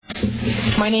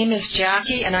My name is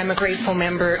Jackie, and I'm a grateful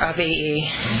member of AA.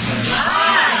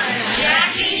 Hi,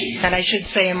 Jackie. And I should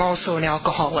say I'm also an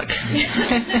alcoholic.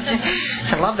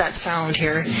 I love that sound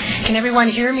here. Can everyone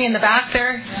hear me in the back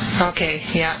there? Okay,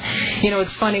 yeah. You know,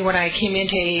 it's funny, when I came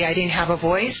into AA, I didn't have a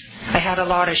voice. I had a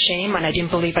lot of shame, and I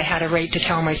didn't believe I had a right to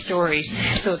tell my story.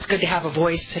 So it's good to have a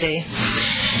voice today.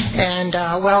 And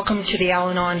welcome to the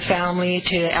Al-Anon family,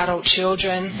 to adult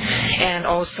children, and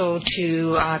also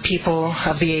to people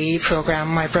of the AA program,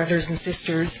 my brothers and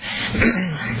sisters.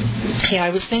 Yeah, I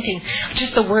was thinking,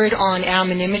 just the word on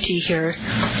anonymity here.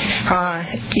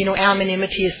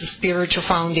 Anonymity is the spiritual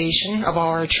foundation of all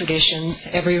our traditions,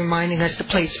 ever reminding us to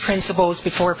place principles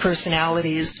before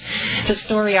personalities. The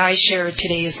story I shared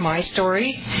today is my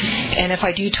story, and if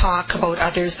I do talk about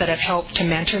others that have helped to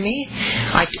mentor me,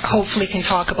 I hopefully can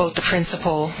talk about the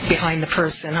principle behind the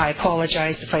person. I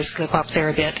apologize if I slip up there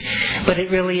a bit, but it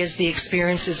really is the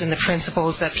experiences and the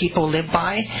principles that people live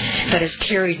by that has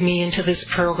carried me into this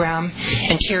program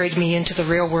and carried me into the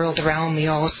real world around me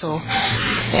also.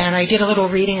 And I did a little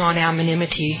reading on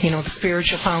anonymity, the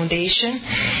spiritual foundation,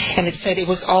 and it said it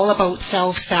was all about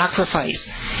self-sacrifice.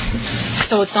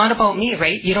 So it's not about me,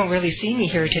 right? You don't really see me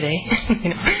here today.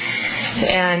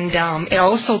 And it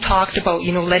also talked about,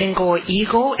 letting go of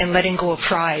ego and letting go of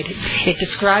pride. It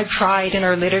described pride in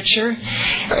our literature.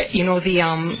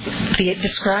 It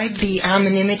described the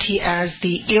anonymity as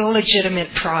the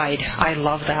illegitimate pride. I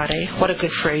love that, eh? What a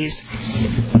good phrase.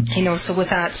 So with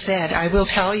that said, I will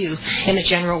tell you in a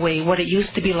general way what it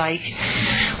used to be like,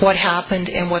 what happened,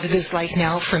 and what it is like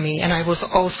now for me. And I will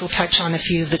also touch on a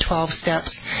few of the 12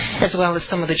 steps, as well as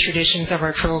some of the traditions of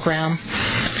our program.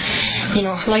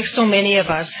 Like so many of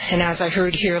us, and as I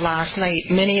heard here last night,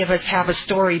 many of us have a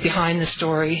story behind the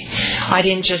story. I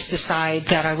didn't just decide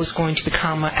that I was going to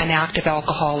become an active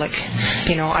alcoholic.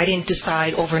 I didn't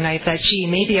decide overnight that,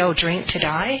 maybe I'll drink to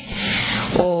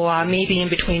die, or maybe in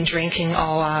between drinking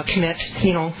I'll commit,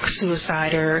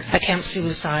 suicide or attempt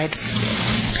suicide,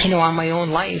 on my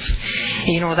own life.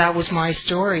 That was my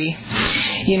story.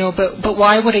 But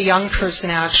why would a young person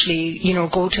actually,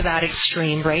 go to that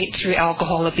extreme, right? Through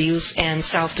alcohol abuse and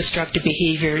self-destructive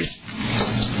behaviors.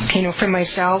 For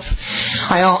myself,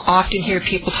 I often hear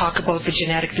people talk about the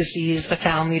genetic disease, the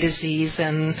family disease,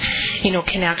 and,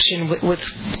 connection with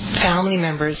family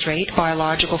members, right?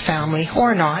 Biological family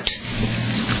or not.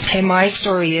 And my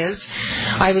story is,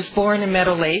 I was born in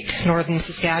Meadow Lake, northern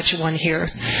Saskatchewan here.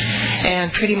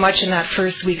 And pretty much in that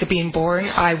first week of being born,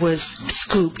 I was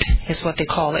scooped, is what they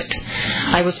call it.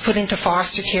 I was put into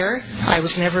foster care. I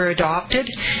was never adopted.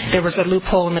 There was a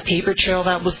loophole in the paper trail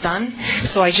that was done.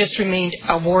 So I just remained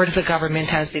a ward of the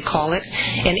government, as they call it,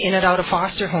 and in and out of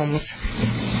foster homes.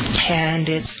 And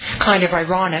it's kind of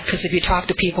ironic, because if you talk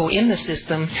to people in the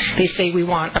system, they say we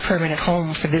want a permanent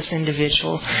home for this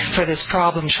individual, for this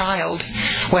problem child.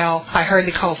 Well, I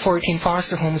hardly call 14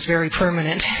 foster homes very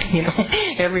permanent.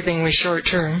 Everything was short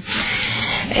term.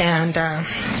 And,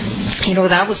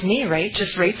 that was me, right?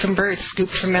 Just right from birth,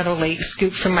 scooped from Meadow Lake,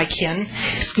 scooped from my kin,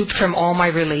 scooped from all my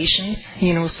relations,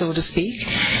 so to speak,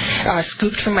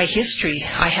 scooped from my history.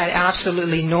 I had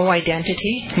absolutely no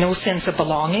identity, no sense of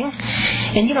belonging.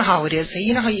 And you know how it is.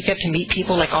 You know how you get to meet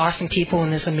people, like awesome people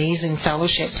in this amazing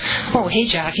fellowship. Oh, hey,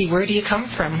 Jackie, where do you come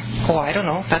from? Oh, I don't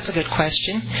know. That's a good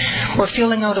question. Or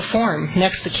filling out a form,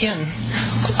 next to kin.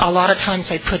 A lot of times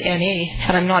I put NA,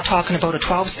 and I'm not talking about a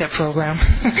 12-step program.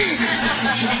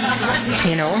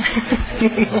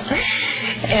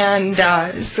 And,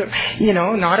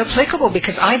 not applicable,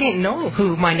 because I didn't know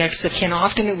who my next of kin.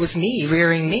 Often it was me,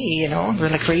 rearing me, or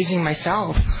like raising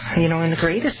myself, in the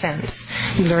greatest sense,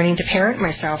 learning to parent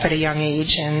myself at a young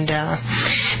age. And,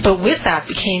 but with that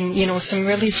became, some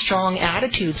really strong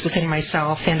attitudes within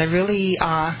myself, and a really,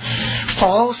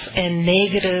 false and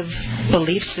negative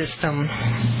belief system.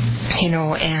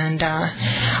 And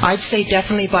I'd say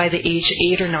definitely by the age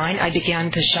 8 or 9, I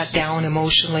began to shut down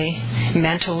emotionally,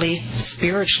 mentally,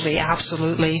 spiritually,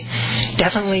 absolutely,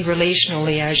 definitely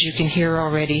relationally, as you can hear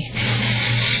already,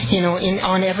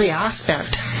 on every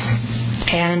aspect.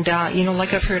 And,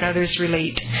 like I've heard others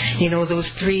relate, those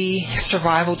 3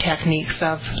 survival techniques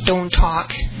of don't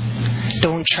talk,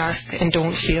 don't trust, and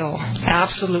don't feel.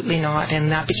 Absolutely not.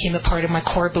 And that became a part of my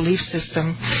core belief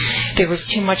system. There was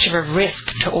too much of a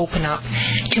risk to open up,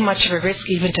 too much of a risk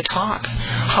even to talk.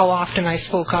 How often I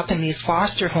spoke up in these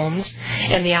foster homes,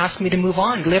 and they asked me to move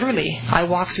on, literally. I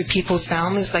walked through people's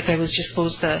families like I was just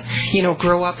supposed to,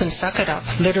 grow up and suck it up,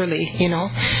 literally,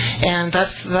 And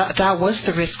that was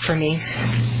the risk for me.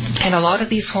 And a lot of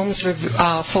these homes were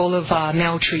full of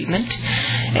maltreatment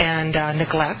and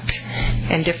neglect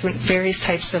and various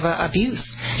types of abuse,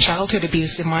 childhood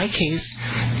abuse in my case.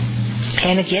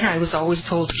 And again, I was always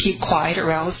told to keep quiet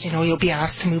or else, you'll be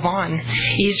asked to move on.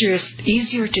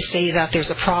 Easier to say that there's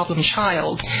a problem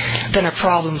child than a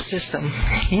problem system.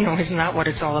 Isn't that what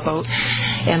it's all about?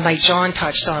 And like John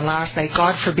touched on last night,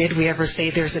 God forbid we ever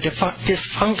say there's a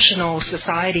dysfunctional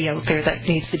society out there that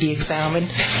needs to be examined,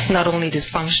 not only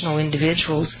dysfunctional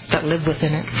individuals that live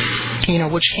within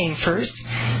it, which came first.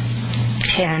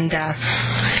 And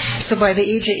so by the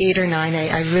age of 8 or 9,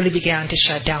 I really began to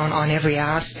shut down on every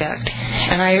aspect.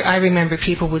 And I remember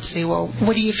people would say, well,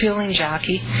 what are you feeling,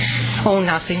 Jackie? Oh,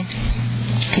 nothing.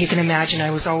 You can imagine I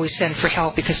was always sent for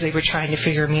help because they were trying to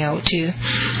figure me out too.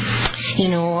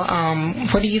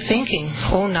 What are you thinking?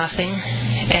 Oh, nothing.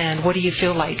 And what do you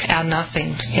feel like?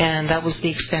 Nothing. And that was the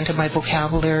extent of my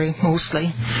vocabulary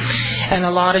mostly. And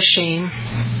a lot of shame,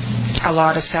 a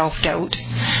lot of self-doubt.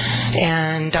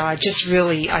 And just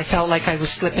really, I felt like I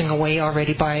was slipping away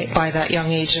already by that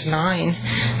young age of 9.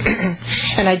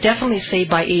 And I definitely say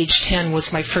by age 10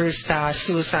 was my first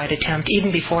suicide attempt,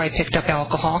 even before I picked up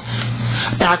alcohol.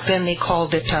 Back then they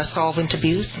called it solvent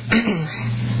abuse.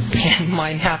 And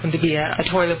mine happened to be a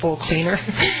toilet bowl cleaner,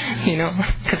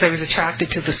 because I was attracted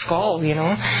to the skull, and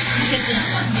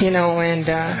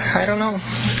I don't know.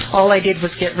 All I did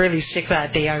was get really sick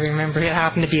that day, I remember. It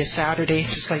happened to be a Saturday,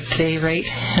 just like today, right?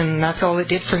 And that's all it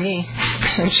did for me.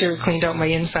 I'm sure it cleaned out my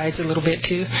insides a little bit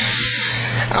too.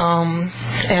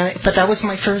 But that was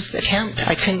my first attempt.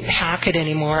 I couldn't hack it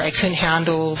anymore. I couldn't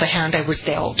handle the hand I was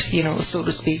dealt, so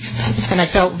to speak. And I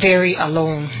felt very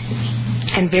alone.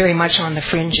 And very much on the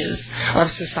fringes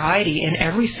of society in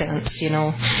every sense,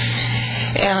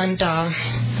 And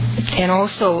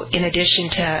also, in addition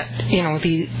to,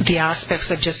 the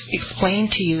aspects I've just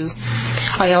explained to you,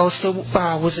 I also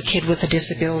was a kid with a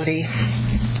disability.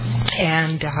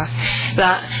 And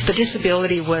the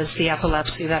disability was the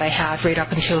epilepsy that I had right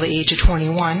up until the age of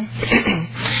 21.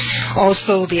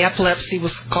 Also, the epilepsy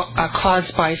was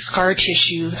caused by scar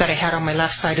tissue that I had on my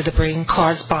left side of the brain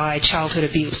caused by childhood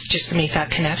abuse, just to make that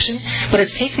connection. But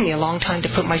it's taken me a long time to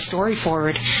put my story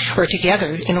forward or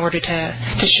together in order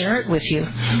to share it with you.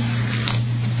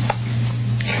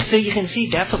 So you can see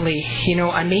definitely,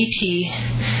 a Métis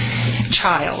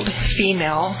child,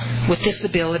 female, with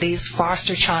disabilities,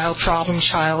 foster child, problem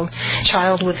child,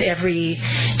 child with every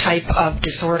type of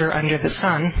disorder under the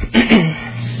sun.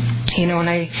 And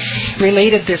I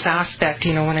related this aspect,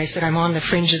 when I said I'm on the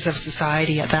fringes of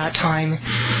society at that time.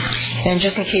 And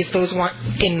just in case those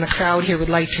in the crowd here would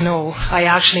like to know, I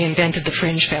actually invented the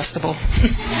Fringe Festival.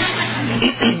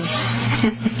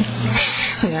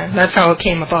 Yeah, that's how it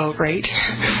came about, right?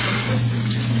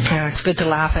 Yeah, it's good to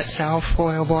laugh at self,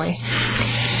 boy oh boy.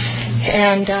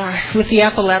 And with the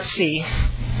epilepsy,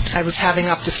 I was having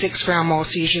up to 6 grand mal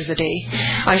seizures a day.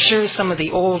 I'm sure some of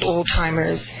the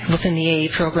old-timers within the AA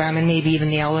program and maybe even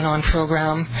the Al-Anon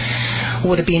program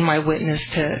would have been my witness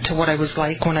to what I was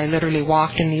like when I literally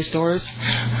walked in these doors.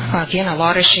 Again, a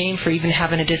lot of shame for even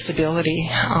having a disability.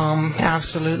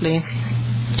 Absolutely.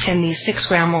 And these 6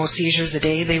 grand mal seizures a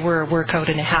day, they were a workout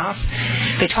and a half.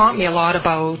 They taught me a lot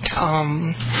about,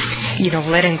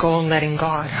 letting go and letting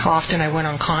God. Often I went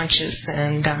unconscious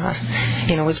and,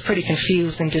 was pretty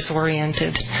confused and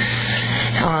disoriented,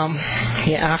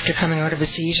 after coming out of a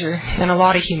seizure. And a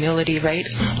lot of humility, right?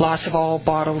 Loss of all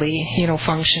bodily,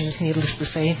 functions, needless to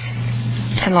say.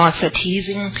 And lots of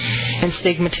teasing and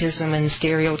stigmatism and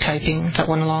stereotyping that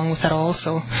went along with that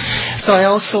also. So I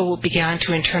also began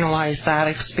to internalize that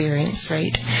experience,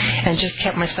 right? And just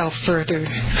kept myself further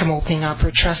from opening up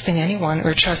or trusting anyone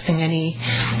or trusting any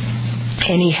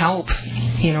help,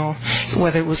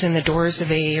 whether it was in the doors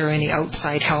of AA or any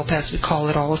outside help, as we call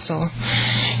it also.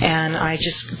 And I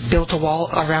just built a wall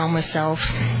around myself.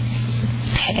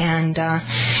 And,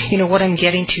 what I'm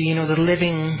getting to, the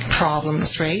living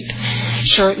problems, right?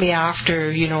 Shortly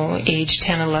after, age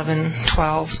 10, 11,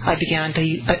 12, I began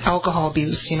to alcohol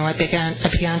abuse. I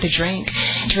began to drink,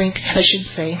 I should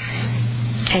say.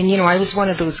 And, I was one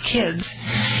of those kids,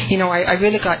 I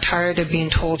really got tired of being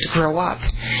told to grow up,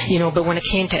 but when it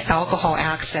came to alcohol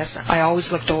access, I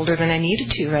always looked older than I needed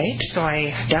to, right? So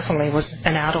I definitely was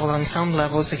an adult on some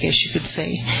levels, I guess you could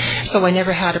say. So I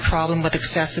never had a problem with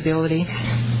accessibility.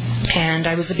 And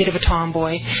I was a bit of a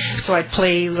tomboy, so I'd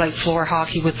play like floor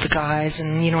hockey with the guys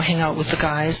and, hang out with the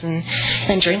guys and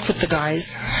drink with the guys.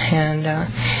 And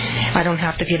I don't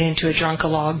have to get into a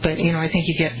drunk-a-log, but, I think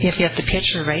you get the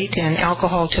picture, right? And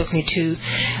alcohol took me to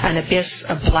an abyss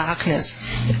of blackness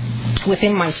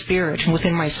within my spirit and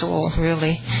within my soul,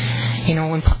 really. You know,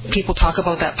 when people talk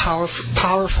about that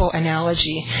powerful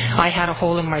analogy, I had a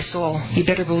hole in my soul. You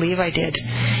better believe I did.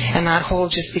 And that hole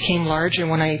just became larger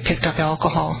when I picked up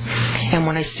alcohol and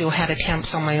when I still had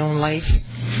attempts on my own life.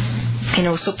 You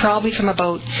know, so probably from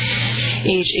about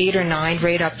age 8 or 9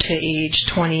 right up to age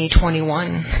 20,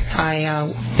 21,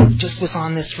 I just was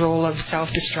on this roll of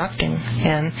self-destructing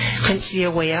and couldn't see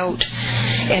a way out.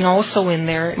 And also in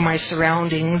there, my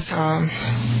surroundings,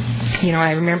 you know,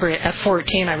 I remember at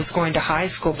 14 I was going to high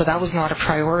school, but that was not a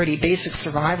priority. Basic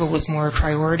survival was more a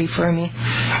priority for me.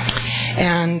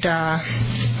 And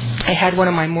I had one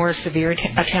of my more severe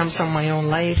attempts on my own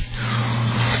life.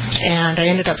 And I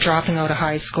ended up dropping out of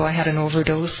high school. I had an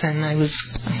overdose and I was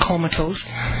comatose.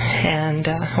 And,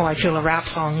 I feel a rap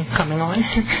song coming on.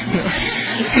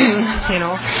 You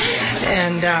know.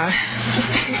 And,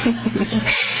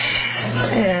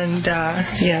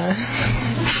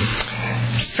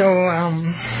 So,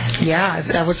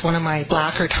 that was one of my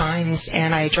blacker times,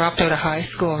 and I dropped out of high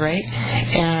school, right?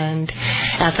 And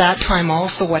at that time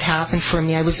also what happened for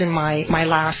me, I was in my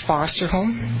last foster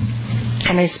home.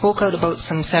 And I spoke out about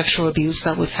some sexual abuse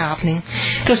that was happening.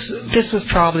 This was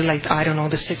probably like, I don't know,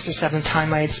 the 6th or 7th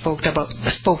time I had spoke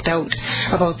out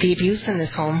about the abuse in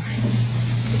this home.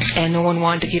 And no one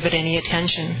wanted to give it any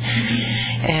attention.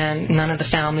 And none of the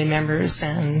family members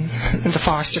and the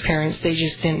foster parents, they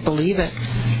just didn't believe it.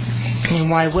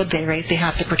 And why would they, right? They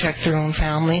have to protect their own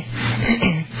family.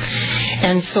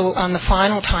 And so on the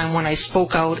final time when I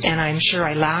spoke out, and I'm sure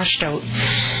I lashed out,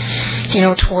 you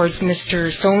know, towards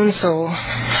Mr. So-and-so,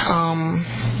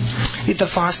 the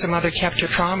foster mother kept her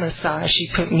promise. She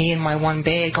put me in my one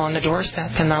bag on the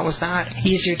doorstep, and that was that.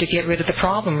 Easier to get rid of the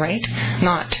problem, right?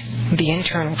 Not the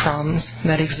internal problems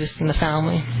that exist in the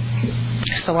family.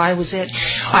 So I was it.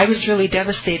 I was really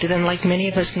devastated, and like many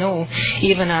of us know,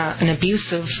 even an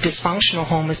abusive, dysfunctional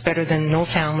home is better than no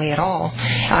family at all.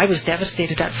 I was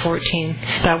devastated at 14.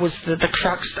 That was the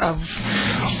crux of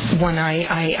when I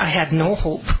had no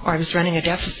hope. I was running a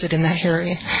deficit in that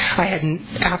area. I had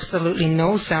absolutely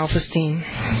no self-esteem,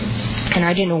 and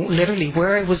I didn't know literally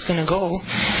where I was going to go.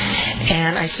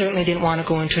 And I certainly didn't want to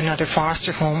go into another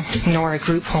foster home, nor a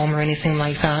group home or anything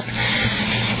like that.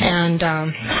 And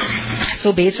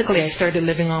so basically I started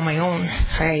living on my own.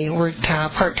 I worked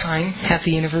part-time at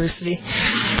the university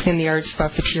in the arts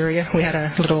cafeteria. We had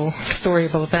a little story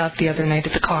about that the other night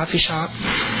at the coffee shop.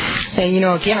 And, you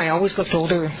know, again, I always looked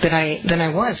older than I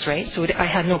was, right? So I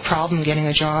had no problem getting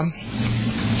a job.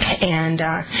 And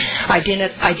I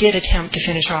did attempt to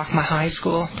finish off my high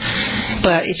school,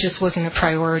 but it just wasn't a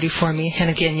priority for me. And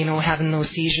again, you know, having those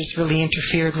seizures really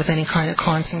interfered with any kind of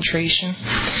concentration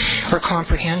or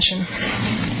comprehension.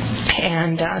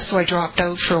 And so I dropped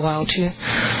out for a while too,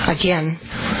 again.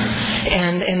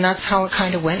 And that's how it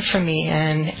kind of went for me.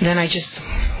 And then I just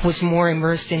was more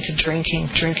immersed into drinking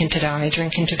to die,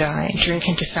 drinking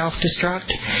to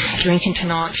self-destruct, drinking to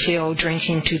not feel,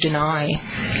 drinking to deny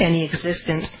any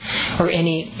existence or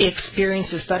any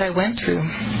experiences that I went through.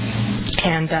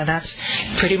 And that's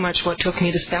pretty much what took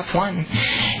me to step 1.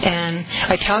 And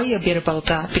I tell you a bit about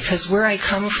that because where I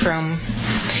come from,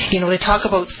 you know, they talk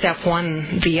about step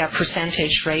 1, the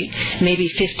percentage, right? Maybe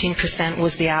 15%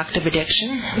 was the active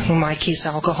addiction, in my case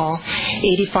alcohol.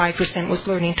 85% was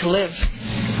learning to live.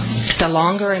 The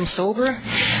longer I'm sober,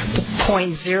 the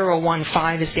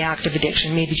 0.015 is the active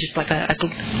addiction, maybe just like a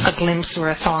glimpse or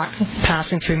a thought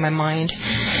passing through my mind.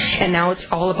 And now it's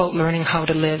all about learning how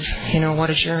to live. You know, what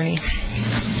a journey.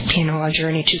 You know, a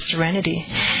journey to serenity,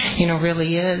 you know,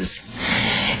 really is.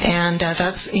 And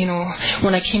that's, you know,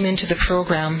 when I came into the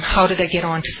program, how did I get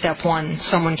on to step 1?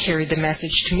 Someone carried the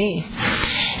message to me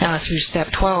through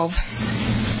step 12.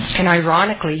 And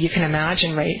ironically, you can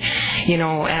imagine, right, you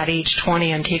know, at age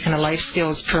 20, I'm taking a life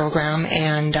skills program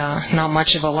and not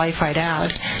much of a life I'd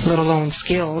add, let alone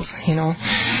skills, you know.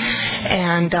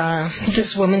 And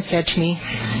this woman said to me,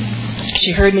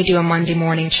 she heard me do a Monday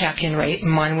morning check-in, right?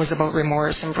 Mine was about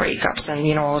remorse and breakups and,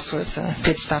 you know, all sorts of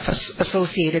good stuff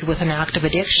associated with an active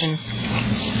addiction.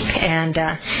 And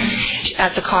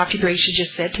at the coffee break, she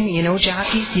just said to me, you know,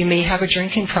 Jackie, you may have a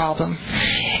drinking problem.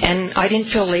 And I didn't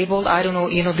feel labeled. I don't know,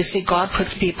 you know, they say God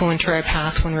puts people into our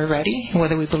path when we're ready,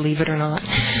 whether we believe it or not,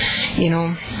 you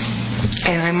know.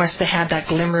 And I must have had that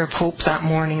glimmer of hope that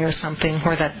morning or something,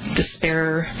 or that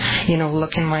despair, you know,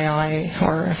 look in my eye,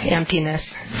 or emptiness.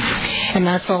 And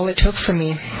that's all it took for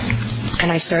me.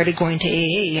 And I started going to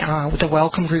AA with a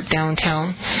welcome group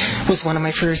downtown. It was one of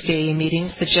my first AA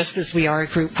meetings, the Just As We Are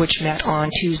group, which met on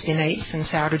Tuesday nights and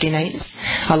Saturday nights.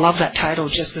 I love that title,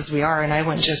 Just As We Are, and I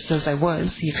went just as I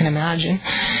was, you can imagine.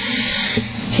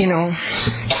 You know,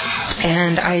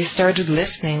 And I started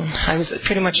listening. I was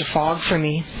pretty much a fog for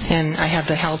me, and I had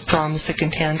the health problems to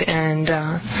contend, and,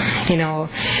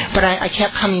 but I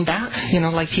kept coming back,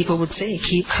 like people would say,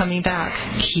 keep coming back.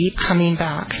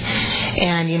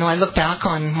 And, I look back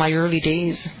on my early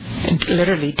days,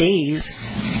 literally days,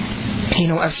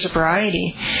 of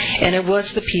sobriety. And it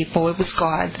was the people, it was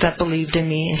God that believed in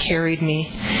me and carried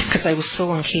me, because I was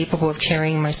so incapable of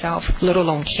carrying myself, let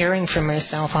alone caring for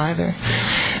myself either.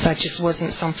 That just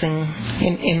wasn't something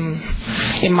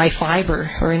in my fiber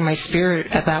or in my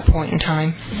spirit at that point in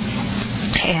time.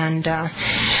 And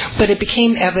but it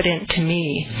became evident to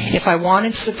me, if I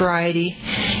wanted sobriety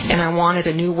and I wanted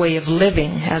a new way of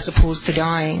living as opposed to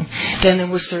dying, then there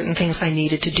were certain things I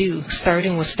needed to do,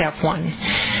 starting with step 1.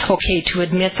 Okay, to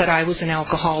admit that I was an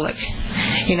alcoholic.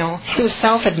 It was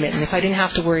self-admittance. I didn't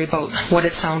have to worry about what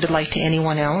it sounded like to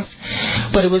anyone else,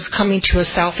 but it was coming to a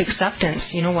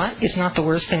self-acceptance. You know what? It's not the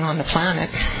worst thing on the planet.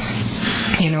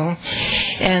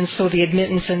 And so the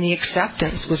admittance and the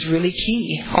acceptance was really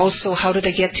key. Also, how did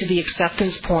I get to the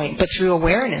acceptance point? But through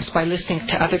awareness, by listening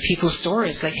to other people's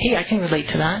stories, like, hey, I can relate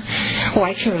to that. Oh,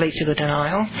 I can relate to the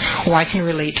denial. Oh, I can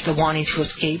relate to the wanting to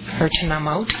escape or to numb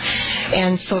out.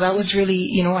 And so that was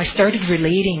really, I started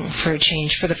relating for a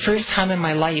change for the first time in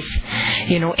my life,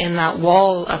 and that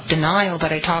wall of denial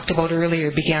that I talked about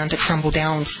earlier began to crumble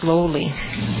down slowly.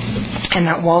 And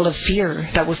that wall of fear,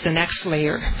 that was the next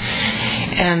layer.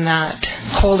 And that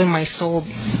hole in my soul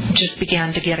just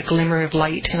began to get a glimmer of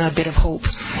light and a bit of hope.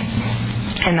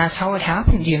 And that's how it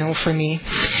happened, for me.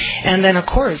 And then, of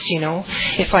course,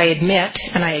 if I admit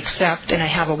and I accept and I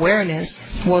have awareness,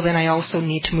 well, then I also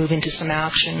need to move into some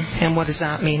action. And what does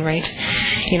that mean, right?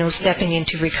 Stepping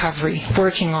into recovery,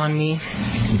 working on me,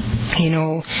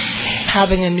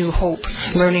 having a new hope,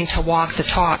 learning to walk the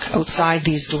talk outside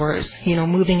these doors,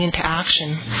 moving into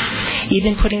action,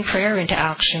 even putting prayer into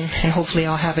action. And hopefully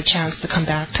I'll have a chance to come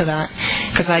back to that,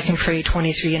 because I can pray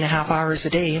 23 and a half hours a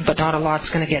day, but not a lot's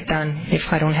going to get done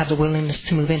if I don't have the willingness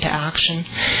to move into action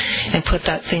and put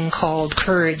that thing called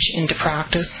courage into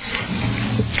practice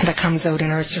that comes out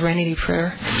in our serenity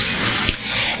prayer.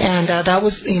 And that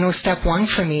was, step 1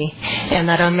 for me. And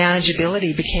that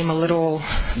unmanageability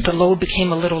the load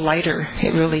became a little lighter.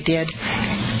 It really did.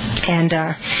 And,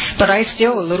 but I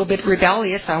still a little bit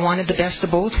rebellious. I wanted the best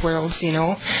of both worlds,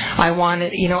 I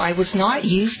wanted, I was not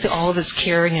used to all of this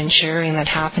caring and sharing that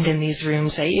happened in these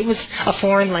rooms. It was a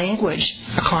foreign language,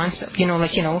 a concept,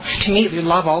 to me,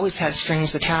 love always had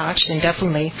strings attached, and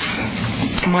definitely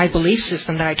my belief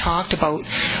system that I talked about,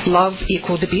 love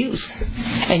equaled abuse.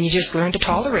 And you just learn to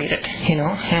tolerate it,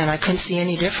 and I couldn't see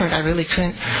any different. I really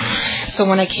couldn't. So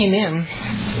when I came in,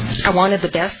 I wanted the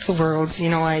best of the worlds.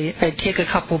 I'd take a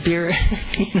couple beer,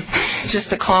 just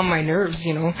to calm my nerves,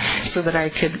 so that I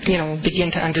could,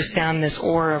 begin to understand this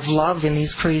aura of love in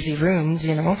these crazy rooms,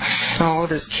 and all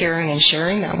this caring and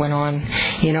sharing that went on.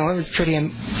 It was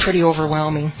pretty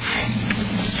overwhelming.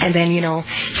 And then,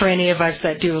 for any of us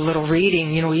that do a little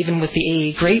reading, even with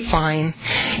the AA Grapevine,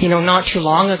 not too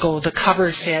long ago, the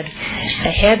cover said,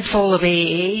 a head full of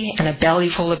AA and a belly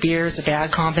full of beer is a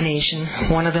bad combination.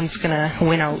 One of them's going to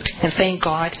win out. And thank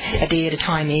God, a day at a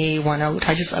time, AA won out.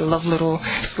 I love little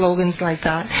slogans like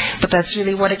that. But that's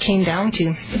really what it came down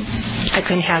to. I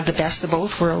couldn't have the best of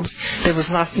both worlds. There was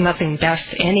nothing best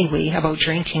anyway about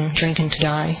drinking to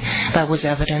die. That was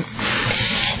evident.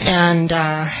 And,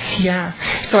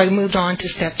 so I moved on to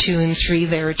step 2 and 3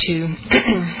 there too.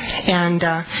 And,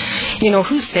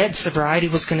 who said sobriety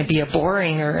was going to be a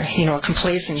boring or, a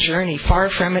complacent journey? Far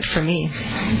from it for me.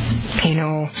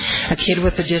 A kid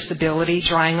with a disability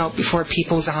drying out before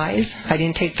people's eyes. I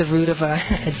didn't take the route of a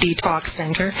detox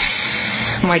center.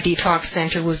 My detox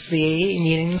center was the AA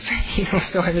meetings,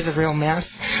 so I was a real mess.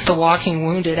 The walking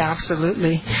wounded,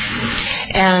 absolutely.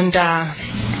 And,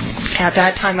 at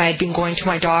that time, I had been going to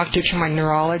my doctor, to my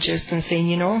neurologist, and saying,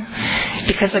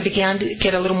 because I began to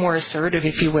get a little more assertive,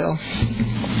 if you will.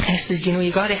 I said,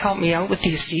 you got to help me out with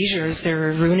these seizures.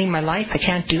 They're ruining my life. I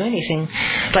can't do anything.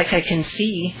 Like, I can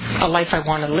see a life I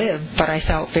want to live, but I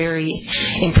felt very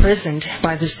imprisoned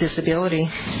by this disability.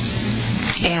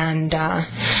 And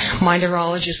my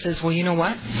neurologist says, well, you know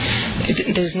what?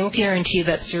 There's no guarantee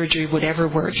that surgery would ever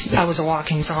work. I was a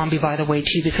walking zombie, by the way,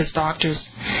 too, because doctors,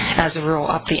 as a rule,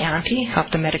 up the ante, up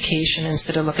the medication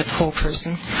instead of look at the whole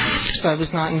person. So I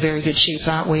was not in very good shape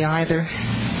that way either.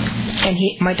 And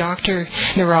my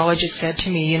neurologist said to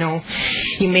me,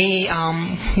 you may,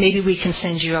 maybe we can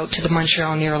send you out to the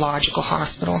Montreal Neurological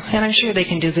Hospital. And I'm sure they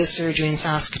can do this surgery in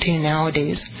Saskatoon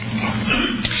nowadays.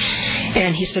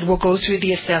 And he said, we'll go through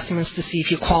the assessments to see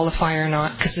if you qualify or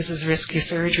not, because this is risky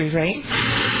surgery, right?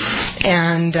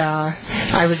 And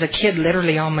I was a kid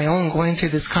literally on my own going through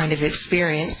this kind of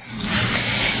experience.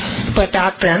 But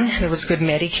back then, there was good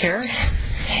Medicare.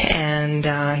 And,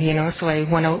 so I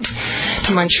went out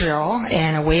to Montreal,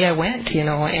 and away I went,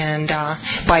 and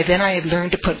by then I had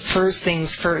learned to put first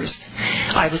things first.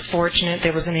 I was fortunate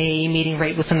there was an AA meeting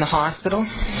right within the hospital,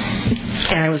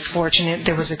 and I was fortunate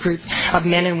there was a group of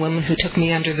men and women who took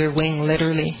me under their wing,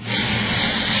 literally.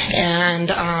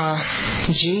 And,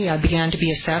 I began to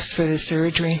be assessed for the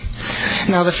surgery.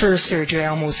 Now, the first surgery, I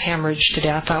almost hemorrhaged to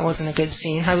death. That wasn't a good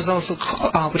scene. I was also,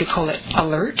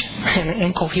 alert and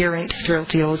incoherent throughout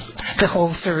the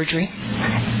whole surgery.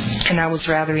 And that was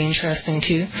rather interesting,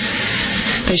 too.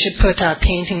 They should put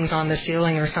paintings on the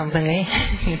ceiling or something, eh?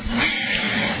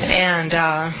 And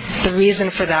the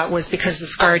reason for that was because the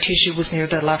scar tissue was near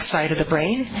the left side of the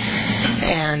brain,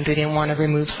 and they didn't want to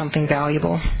remove something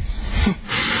valuable.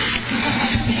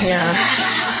 Yeah,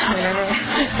 I don't know.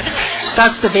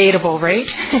 That's debatable, right?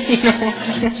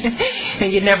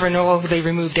 And you never know if they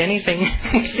removed anything.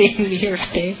 Same here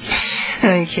today.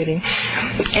 I'm kidding.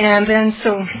 And then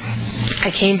so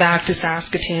I came back to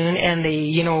Saskatoon, and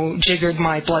they, jiggered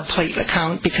my blood platelet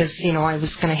count because, I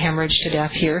was going to hemorrhage to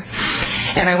death here.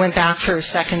 And I went back for a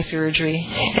second surgery,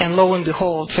 and lo and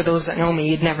behold, for those that know me,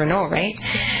 you'd never know, right?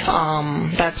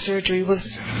 That surgery was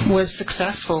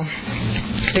successful.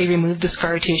 They removed the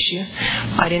scar tissue.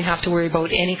 I didn't have to worry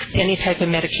about any type of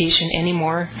medication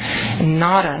anymore.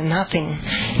 Nada, nothing.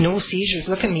 No seizures.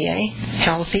 Look at me, eh?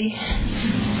 Healthy.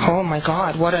 Oh my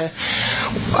God, what a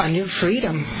new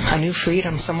freedom. A new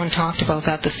freedom. Someone talked about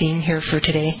that, the theme here for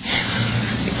today.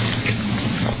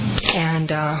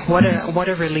 And what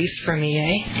a release for me,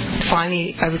 eh?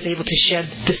 Finally, I was able to shed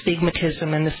the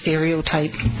stigmatism and the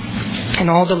stereotype and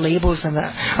all the labels of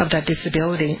that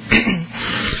disability.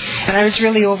 And I was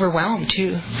really overwhelmed,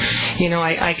 too.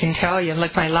 I can tell you,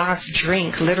 like my last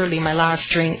drink,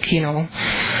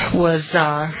 was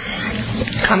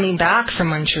coming back from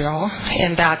Montreal.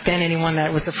 And back then, anyone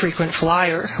that was a frequent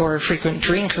flyer or a frequent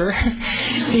drinker,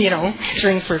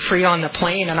 drinks were free on the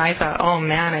plane. And I thought, oh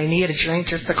man, I need a drink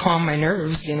just to calm my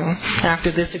nerves,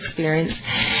 after this experience.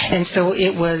 And so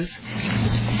it was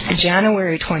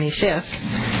January 25th,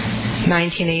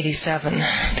 1987.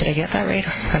 Did I get that right? I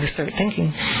had to start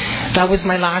thinking. That was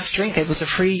my last drink. It was a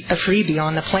freebie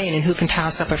on the plane, and who can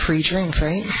pass up a free drink,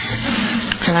 right?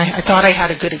 And I thought I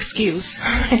had a good excuse.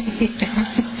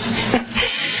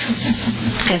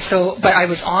 And so, but I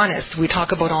was honest. We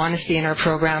talk about honesty in our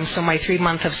program. So my 3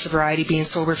 month of sobriety, being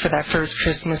sober for that first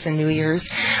Christmas and New Year's,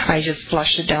 I just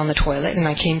flushed it down the toilet, and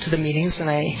I came to the meetings, and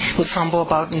I was humble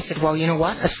about it and said, well, you know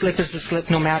what? A slip is a slip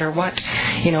no matter what.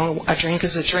 A drink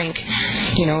is a drink.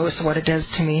 It's what it does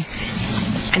to me.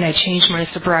 And I changed my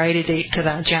sobriety date to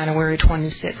that January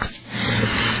 26th.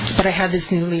 But I had this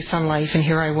new lease on life, and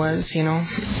here I was,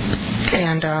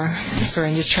 And, sorry,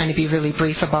 I'm just trying to be really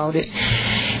brief about it.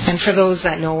 And for those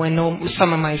that know and know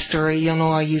some of my story, you'll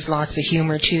know I use lots of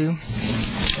humor too.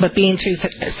 But being through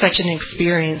such an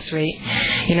experience, right,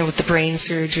 with the brain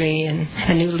surgery and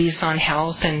a new lease on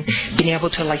health, and being able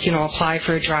to, apply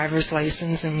for a driver's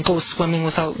license and go swimming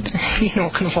without,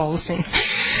 convulsing.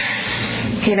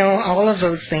 All of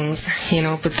those things,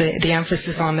 but the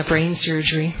emphasis on the brain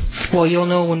surgery. Well, you'll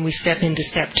know when we step into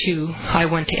step 2, I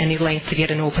went to any length to get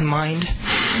an open mind.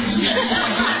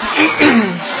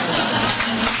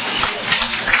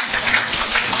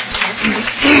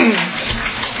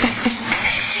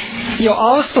 You'll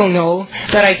also know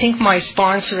that I think my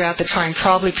sponsor at the time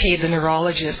probably paid the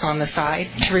neurologist on the side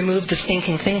to remove the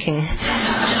stinking thinking.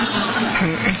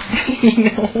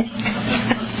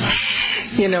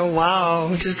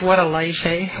 Wow, just what a life,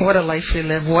 eh? What a life we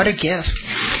live. What a gift.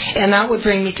 And that would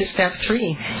bring me to step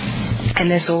 3. And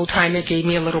this old timer gave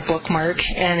me a little bookmark,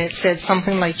 and it said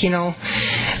something like,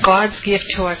 God's gift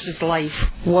to us is life.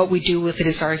 What we do with it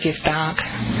is our gift back.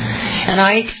 And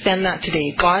I extend that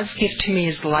today. God's gift to me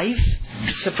is life,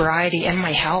 sobriety, and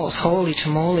my health. Holy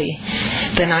tamale.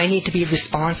 Then I need to be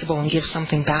responsible and give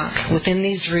something back within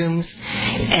these rooms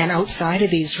and outside of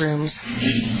these rooms.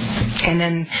 And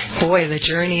then, boy, the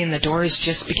journey and the doors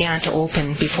just began to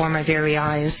open before my very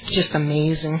eyes. Just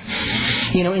amazing.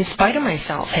 In spite of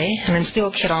myself, hey? And I'm still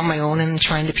a kid on my own and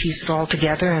trying to piece it all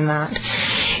together and that.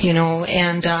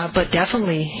 But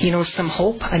definitely, some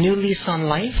hope, a new lease on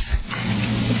life.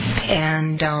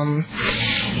 And,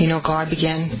 God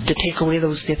began to take away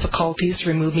those difficulties,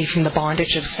 remove me from the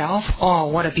bondage of self. Oh,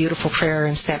 what a beautiful prayer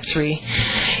in step 3.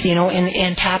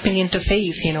 And tapping into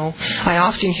faith, I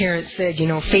often hear it said,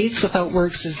 faith without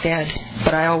works is dead.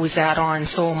 But I always add on,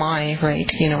 so am I,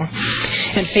 right?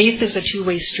 And faith is a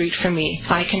two-way street for me.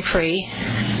 I can pray,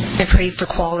 I prayed for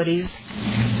qualities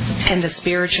and the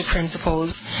spiritual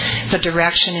principles, the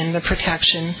direction and the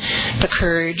protection, the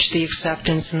courage, the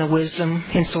acceptance and the wisdom,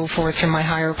 and so forth from my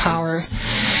higher power.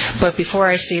 But before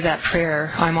I say that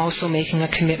prayer, I'm also making a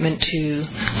commitment to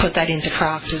put that into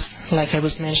practice, like I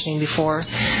was mentioning before.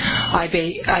 I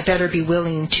better be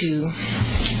willing to,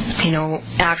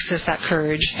 access that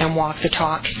courage and walk the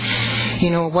talk.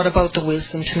 What about the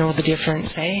wisdom to know the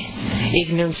difference,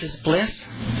 Ignorance is bliss,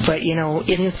 but,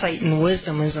 insight and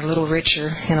wisdom is a little richer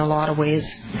in a lot of ways.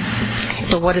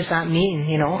 But what does that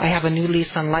mean? I have a new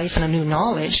lease on life and a new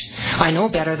knowledge. I know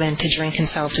better than to drink and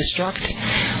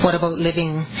self-destruct. What about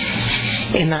living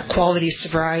in that quality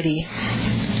sobriety?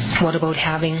 What about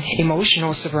having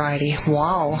emotional sobriety?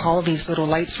 Wow, all these little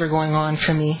lights were going on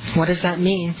for me. What does that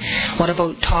mean? What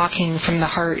about talking from the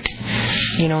heart?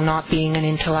 Not being an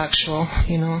intellectual,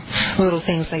 little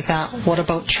things like that. What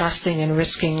about trusting and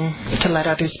risking to let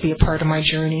others be a part of my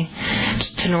journey?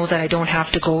 To know that I don't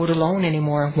have to go it alone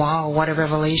anymore. Wow, what a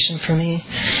revelation for me.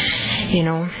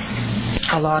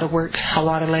 A lot of work, a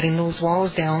lot of letting those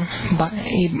walls down,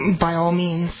 by all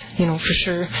means, for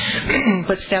sure.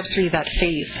 But step 3, that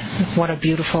faith. What a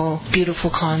beautiful, beautiful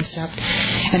concept.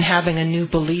 And having a new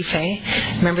belief,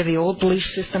 Remember the old belief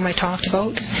system I talked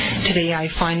about? Today I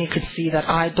finally could see that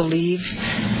I believe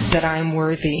that I'm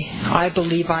worthy. I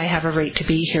believe I have a right to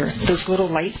be here. Those little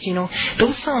lights,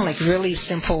 those sound like really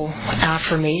simple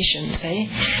affirmations,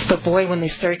 But boy, when they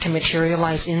start to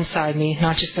materialize inside me,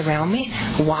 not just around me,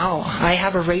 wow, I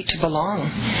have a right to belong.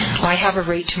 I have a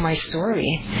right to my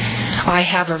story. I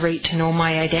have a right to know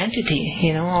my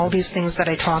identity. All these things that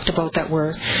I talked about that were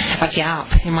a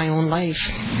gap in my own life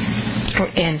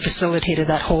and facilitated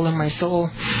that hole in my soul.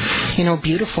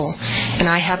 Beautiful. And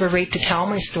I have a right to tell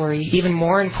my story. Even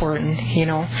more important,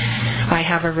 I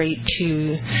have a right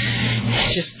to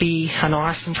just be an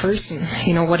awesome person,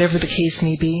 whatever the case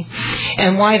may be.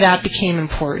 And why that became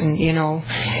important,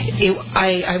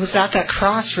 I was at that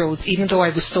crossroads, even though I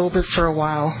was sober for a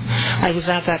while. I was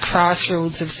at that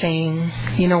crossroads of saying,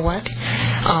 you know what,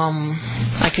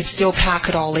 I could still pack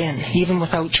it all in, even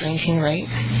without drinking, right?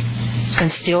 I'm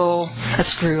still a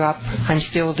screw up. I'm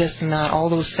still this and that. All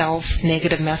those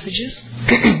self-negative messages.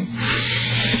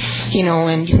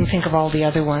 And you can think of all the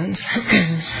other ones.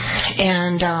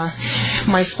 And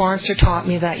my sponsor taught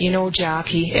me that,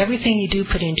 Jackie, everything you do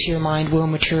put into your mind will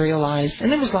materialize. And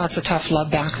there was lots of tough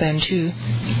love back then, too.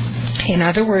 In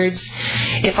other words,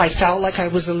 if I felt like I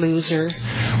was a loser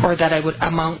or that I would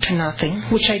amount to nothing,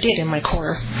 which I did in my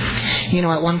core,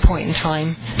 at one point in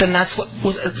time, then that's what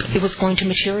it was going to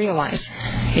materialize.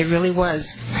 It really was.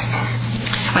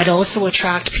 I'd also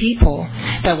attract people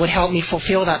that would help me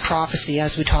fulfill that prophecy,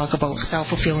 as we talk about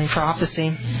self-fulfilling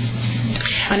prophecy.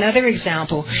 Another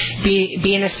example,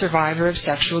 being a survivor of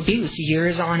sexual abuse,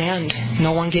 years on end,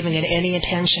 no one giving it any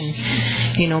attention,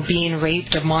 being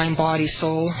raped of mind, body,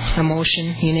 soul,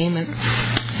 emotion, you name it.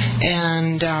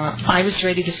 And I was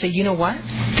ready to say, you know what?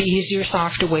 The easier,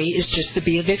 softer way is just to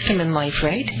be a victim in life,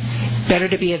 right? Better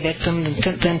to be a victim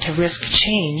than to risk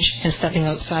change and stepping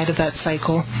outside of that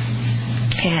cycle.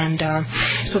 And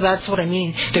so that's what I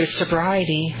mean. There's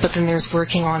sobriety, but then there's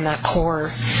working on that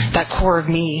core of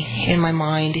me, in my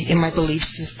mind, in my belief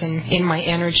system, in my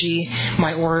energy,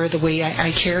 my aura, the way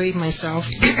I carried myself.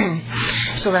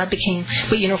 So that became,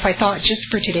 but if I thought just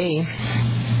for today,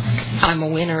 I'm a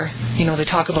winner, they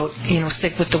talk about,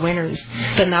 stick with the winners,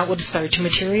 then that would start to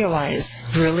materialize.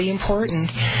 Really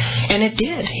important. And it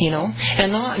did,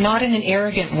 and not in an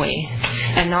arrogant way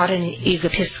and not in an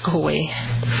egotistical way,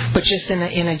 but just in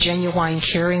a genuine,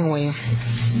 caring way.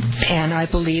 And I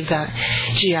believe that,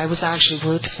 I was actually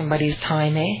worth somebody's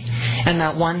time, And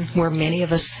that one where many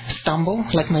of us stumble,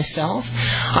 like myself,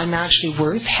 I'm actually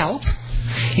worth help,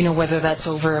 whether that's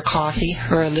over a coffee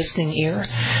or a listening ear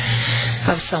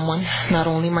of someone, not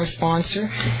only my sponsor.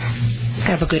 I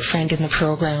have a good friend in the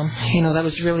program. That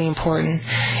was really important.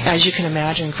 As you can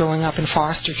imagine, growing up in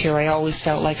foster care, I always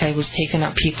felt like I was taking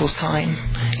up people's time.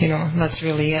 That's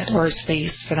really it, or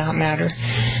space for that matter.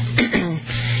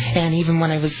 And even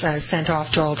when I was sent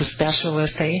off to all the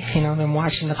specialists, them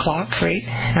watching the clock, right?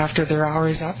 After their hour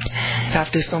is up.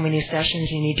 After so many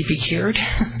sessions, you need to be cured.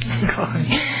 God,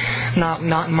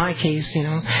 not in my case,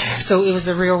 So it was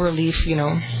a real relief,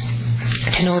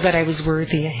 to know that I was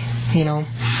worthy,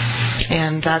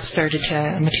 and that started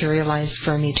to materialize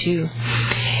for me too.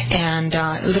 And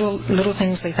little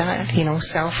things like that,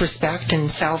 self-respect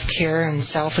and self-care and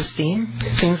self-esteem,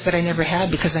 things that I never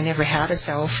had because I never had a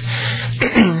self.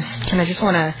 And I just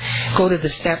want to go to the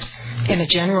steps in a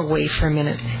general way for a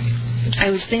minute. I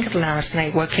was thinking last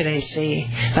night, what could I say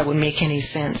that would make any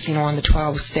sense, on the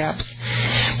 12 steps.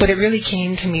 But it really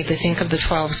came to me to think of the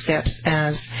 12 steps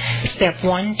as step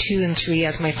 1, 2, and 3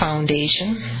 as my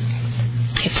foundation.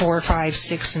 4, 5,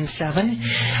 6, and 7,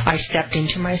 I stepped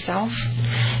into myself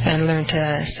and learned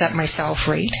to set myself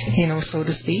right, so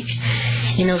to speak.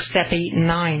 Step 8 and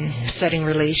 9, setting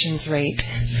relations right.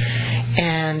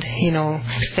 And,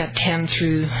 step 10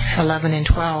 through 11 and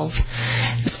 12,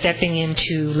 stepping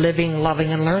into living,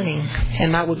 loving, and learning.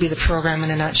 And that would be the program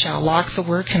in a nutshell. Lots of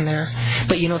work in there.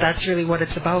 But, that's really what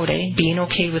it's about, Being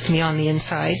okay with me on the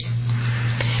inside.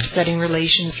 Setting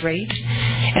relations right,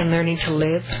 and learning to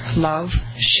live, love,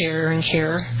 share, and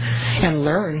care, and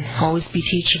learn. Always be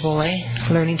teachable,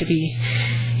 Learning to be,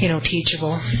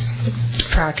 teachable.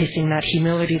 Practicing that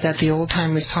humility that the old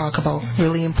timers talk about.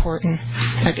 Really important.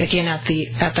 Again, at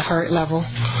the heart level.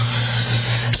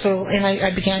 So, and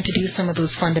I began to do some of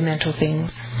those fundamental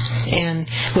things. And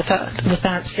with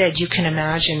that said, you can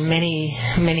imagine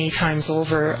many times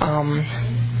over,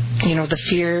 the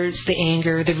fears, the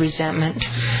anger, the resentment,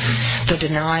 the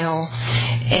denial,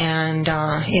 and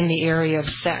in the area of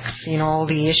sex, all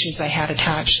the issues I had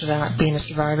attached to that, being a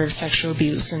survivor of sexual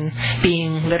abuse and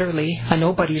being literally a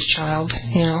nobody's child,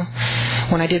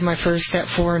 When I did my first step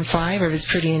 4 and 5, I was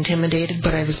pretty intimidated,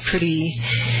 but I was pretty...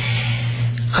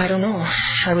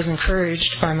 I was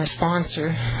encouraged by my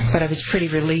sponsor, but I was pretty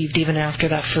relieved even after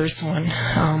that first one.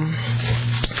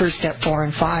 First step 4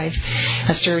 and 5,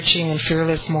 a searching and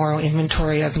fearless moral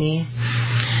inventory of me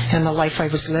and the life I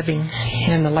was living,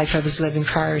 and the life I was living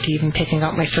prior to even picking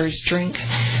up my first drink.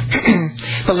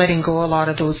 But letting go a lot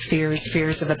of those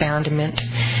fears of abandonment.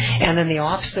 And then the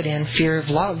opposite end, fear of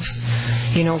love.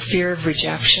 Fear of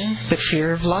rejection, but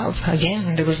fear of love.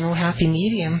 Again, there was no happy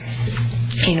medium.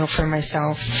 For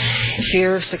myself.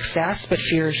 Fear of success, but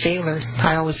fear of failure.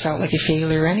 I always felt like a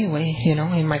failure anyway,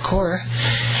 in my core.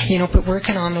 But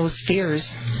working on those fears,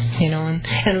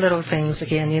 and little things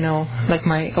again, like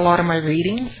a lot of my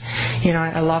readings,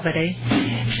 I love it,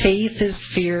 Faith is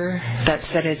fear that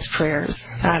said its prayers.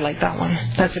 I like that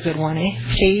one. That's a good one,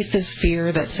 Faith is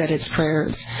fear that said its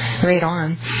prayers. Right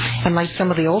on. And like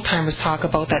some of the old timers talk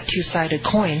about that two-sided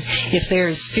coin, if there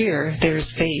is fear,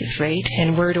 there's faith, right?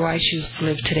 And where do I choose to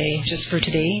live today? Just for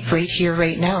today, right here,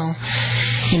 right now.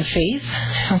 In faith,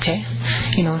 okay.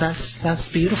 That's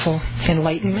beautiful.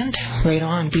 Enlightenment, right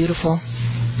on, beautiful.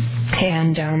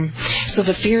 And so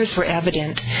the fears were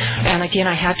evident. And again,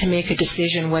 I had to make a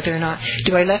decision whether or not,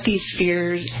 do I let these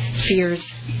fears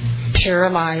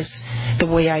paralyze the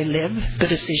way I live, the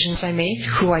decisions I make,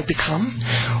 who I become,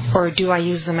 or do I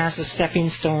use them as a stepping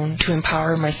stone to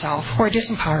empower myself or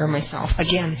disempower myself?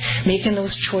 Again, making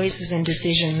those choices and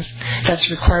decisions that's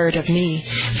required of me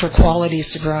for quality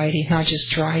sobriety, not just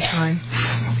dry time.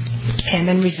 And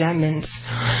then resentments.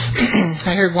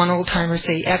 I heard one old timer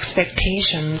say,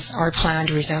 expectations are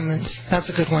planned resentments. That's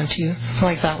a good one too. I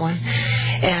like that one.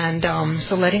 And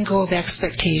so letting go of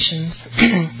expectations,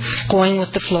 going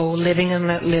with the flow, living and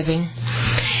let living,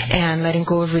 and letting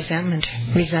go of resentment.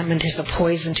 Resentment is a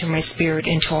poison to my spirit,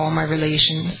 into all my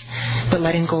relations, but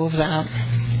letting go of that.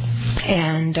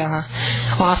 And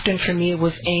often for me it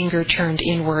was anger turned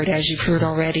inward, as you've heard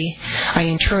already. I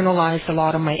internalized a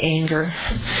lot of my anger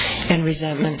and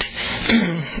resentment,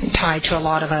 tied to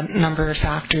a number of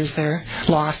factors there.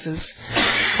 Losses,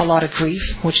 a lot of grief,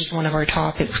 which is one of our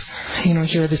topics,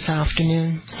 here this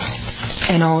afternoon.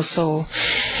 And also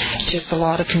just a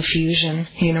lot of confusion,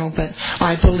 but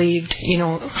I believed,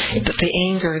 that the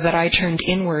anger that I turned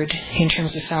inward in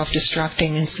terms of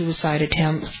self-destructing and suicide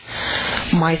attempts,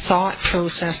 my thought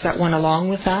process that went along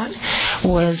with that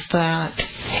was that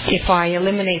if I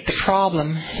eliminate the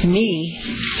problem,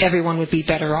 everyone would be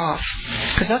better off.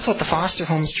 Because that's what the foster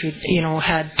homes,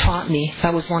 had taught me.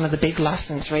 That was one of the big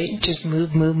lessons, right? Just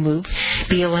move,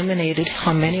 be eliminated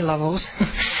on many levels.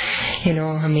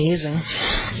 Amazing.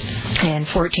 And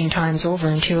 14 times over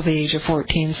until the age of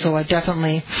 14. So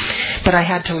but I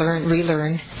had to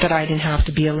relearn that I didn't have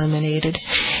to be eliminated.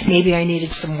 Maybe I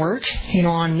needed some work,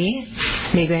 on me.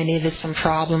 Maybe I needed some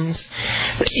problems,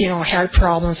 hard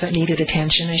problems that needed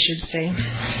attention, I should say.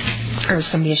 Or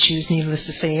some issues, needless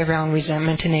to say, around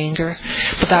resentment and anger.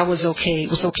 But that was okay. It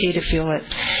was okay to feel it.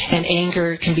 And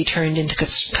anger can be turned into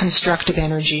constructive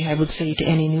energy, I would say, to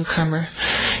any newcomer.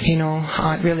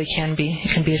 It really can be.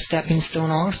 It can be a stepping stone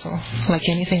also, like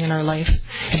anything in our life.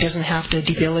 It doesn't have to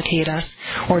debilitate us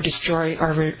or destroy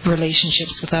our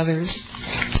relationships with others.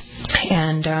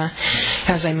 And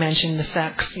as I mentioned, the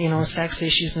sex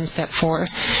issues in step 4.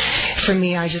 For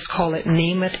me, I just call it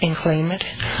name it and claim it.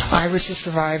 I was a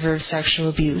survivor of sexual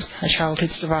abuse, a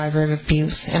childhood survivor of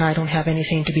abuse, and I don't have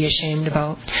anything to be ashamed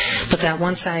about. But that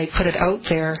once I put it out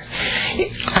there,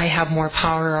 I have more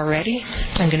power already.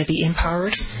 I'm going to be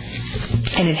empowered,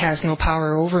 and it has no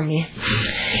power over me.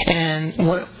 And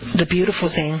what the beautiful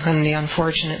thing and the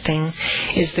unfortunate thing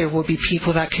is there will be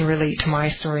people that can relate to my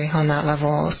story on that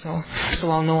level also. So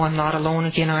I'll know I'm not alone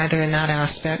again either in that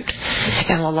aspect.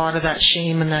 And a lot of that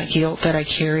shame and that guilt that I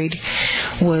carried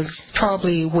was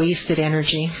probably wasted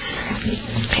energy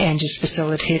and just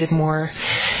facilitated more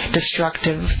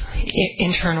destructive,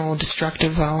 internal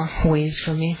destructive ways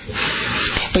for me.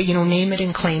 But, name it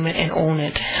and claim it and own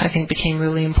it, I think became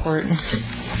really important.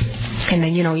 And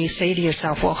then, you say to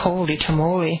yourself, well, holy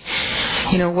tamale,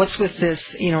 what's with this,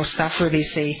 stuff where they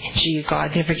say, gee,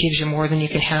 God never gives you more than you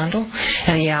can handle?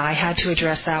 And yeah, I had to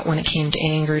address that when it came to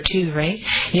anger too, right?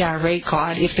 Yeah, right,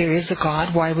 God, if there is a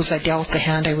God, why was I dealt the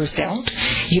hand I was dealt?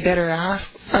 You better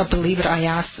believe it, I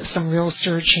asked some real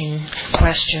searching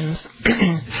questions.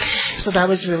 So that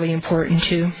was really important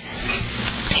too.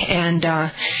 And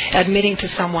admitting to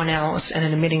someone else and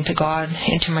admitting to God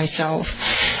and to myself.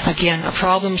 Again, a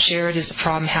problem shared is a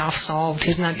problem half solved.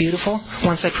 Isn't that beautiful?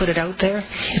 Once I put it out there,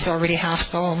 it's already half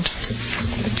solved.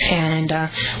 And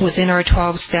within our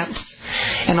 12 steps,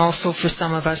 and also for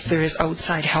some of us, there is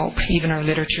outside help. Even our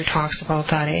literature talks about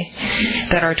that,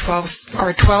 that our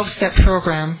 12-step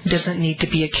program doesn't need to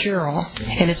be a cure-all,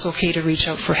 and it's okay to reach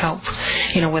out for help.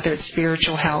 Whether it's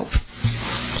spiritual help,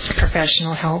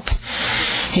 professional help,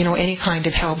 any kind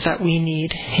of help that we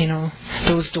need,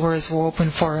 those doors will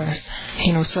open for us.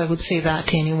 So I would say that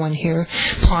to anyone here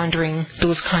pondering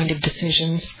those kind of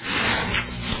decisions.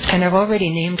 And I've already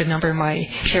named a number of my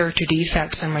character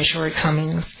defects and my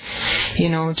shortcomings.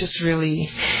 Just really,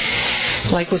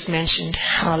 like was mentioned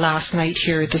last night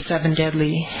here, the 7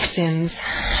 deadly sins,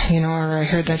 or I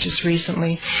heard that just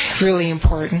recently, really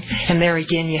important. And there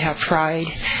again, you have pride,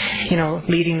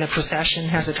 leading the procession,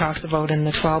 as it talks about in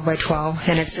the 12 by 12.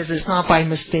 And it says it's not by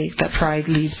mistake that pride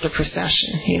leads the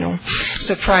procession,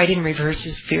 So pride in reverse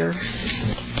is fear.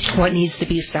 What needs to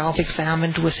be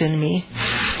self-examined within me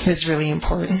is really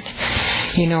important.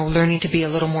 Learning to be a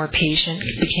little more patient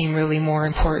became really more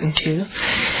important too.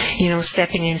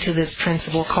 Stepping into this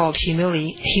principle called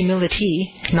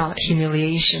humility, not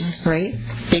humiliation, right?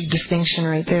 Big distinction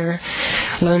right there.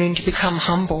 Learning to become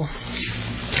humble,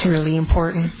 really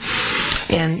important.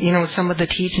 And, some of the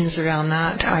teachings around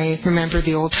that, I remember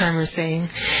the old timers saying,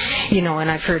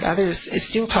 and I've heard others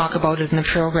still talk about it in the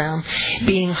program,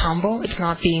 being humble, it's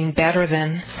not being better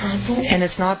than, and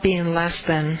it's not being less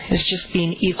than, it's just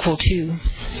being equal to,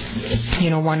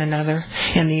 one another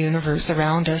and the universe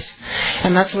around us.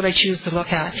 And that's what I choose to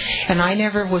look at. And I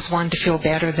never was one to feel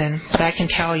better than, but I can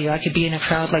tell you, I could be in a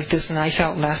crowd like this and I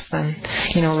felt less than,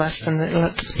 less than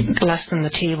the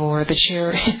table or the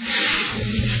chair.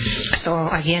 So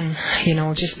again,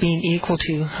 just being equal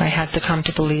to, I had to come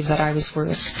to believe that I was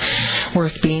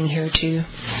worth being here too.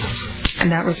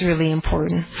 And that was really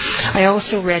important. I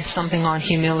also read something on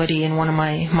humility in one of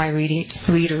my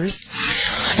readers.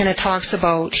 And it talks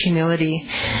about humility.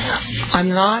 I'm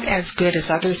not as good as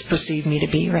others perceive me to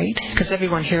be, right? Because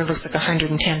everyone here looks like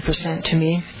 110% to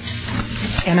me.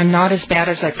 And I'm not as bad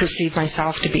as I perceive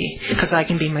myself to be, because I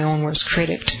can be my own worst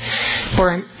critic.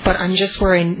 But I'm just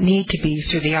where I need to be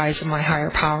through the eyes of my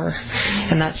higher power.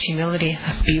 And that's humility.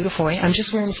 That's beautiful. I'm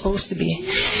just where I'm supposed to be.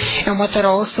 And what that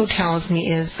also tells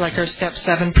me is, like our step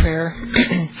 7 prayer,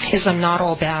 is I'm not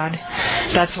all bad.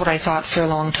 That's what I thought for a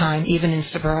long time, even in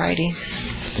sobriety.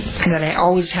 That I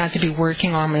always had to be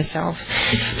working on myself.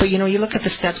 But you look at the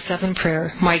step 7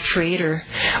 prayer, my Creator,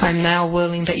 I'm now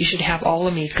willing that you should have all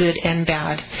of me, good and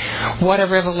bad. What a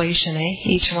revelation,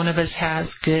 Each one of us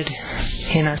has good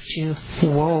in us too.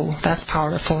 Whoa, that's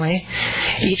powerful,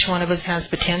 Each one of us has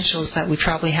potentials that we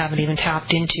probably haven't even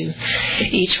tapped into.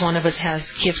 Each one of us has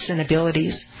gifts and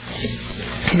abilities.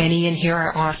 Many in here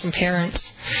are awesome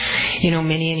parents.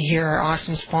 Many in here are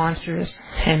awesome sponsors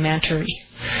and mentors.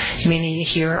 Many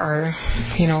here are,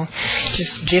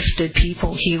 just gifted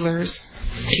people, healers,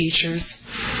 teachers,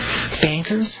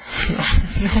 bankers.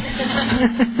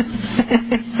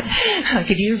 I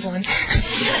could use one.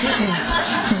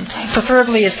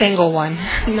 Preferably a single one.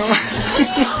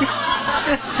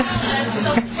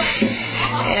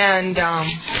 And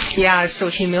so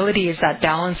humility is that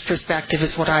balanced perspective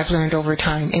is what I've learned over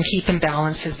time. And keeping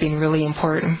balance has been really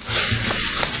important.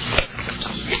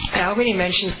 I already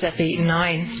mentioned step 8 and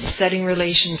 9, setting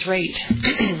relations right.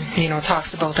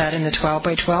 Talks about that in the 12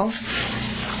 by 12.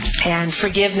 And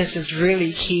forgiveness is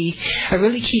really key, a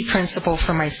really key principle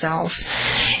for myself.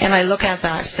 And I look at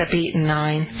that step 8 and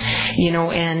 9,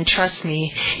 and trust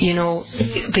me,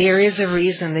 there is a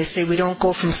reason. They say we don't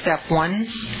go from step 1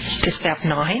 to step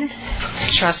 9.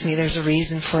 Trust me, there's a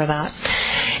reason for that.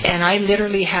 And I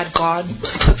literally had God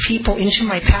put people into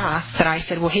my path that I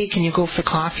said, well, hey, can you go for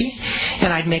coffee?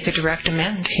 And I'd make a direct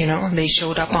amend, They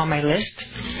showed up on my list,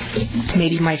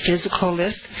 maybe my physical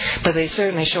list, but they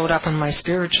certainly showed up on my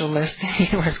spiritual list,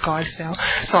 as God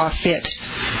saw fit.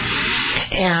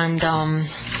 And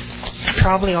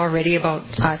probably already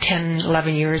about 10,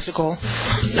 11 years ago,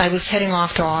 I was heading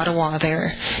off to Ottawa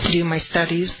there to do my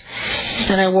studies.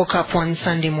 And I woke up one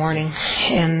Sunday morning,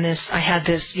 and I had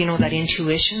this, that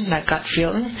intuition, that gut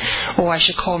feeling. Oh, I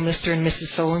should call Mr. and Mrs.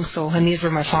 So-and-so. And these were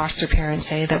my foster parents,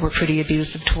 that were pretty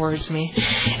abusive towards me.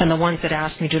 And the ones that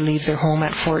asked me to leave their home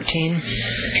at 14.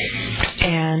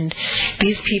 And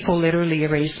these people literally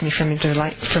erased me from their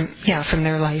life, from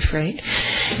their life, right?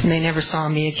 And they never saw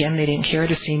me again. They didn't care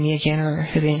to see me again, or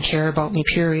they didn't care about me,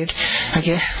 period. I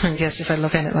guess if I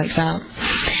look at it like that.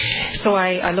 So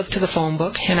I looked to the phone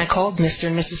book, and I called Mr.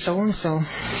 and Mrs. So-and-so.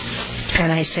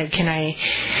 And I said,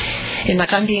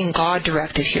 I'm being God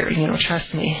directed here,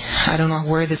 trust me. I don't know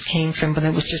where this came from, but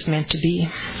it was just meant to be.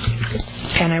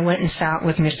 And I went and sat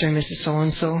with Mr. and Mrs.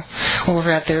 So-and-so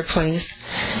over at their place.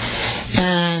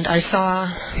 And I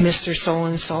saw Mr.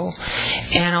 So-and-so,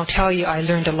 and I'll tell you, I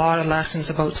learned a lot of lessons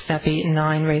about step 8 and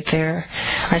 9 right there.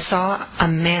 I saw a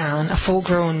man, a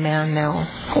full-grown man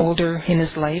now, older in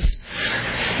his life,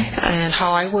 and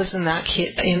how I was in that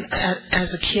kid.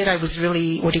 As a kid, I was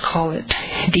really,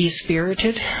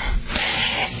 de-spirited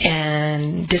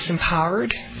and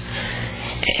disempowered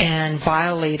and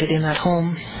violated in that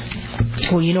home.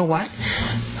 Well, you know what?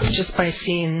 Just by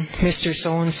seeing Mr.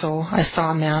 So-and-so, I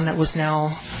saw a man that was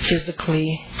now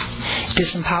physically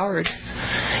disempowered.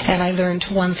 And I learned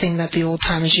one thing that the old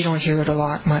timers, you don't hear it a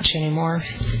lot much anymore.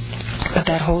 But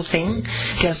that whole thing,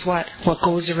 guess what? What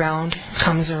goes around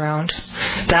comes around.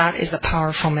 That is a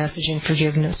powerful message in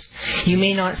forgiveness. You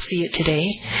may not see it today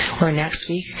or next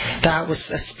week. That was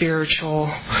a spiritual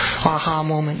aha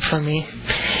moment for me.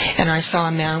 And I saw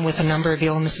a man with a number of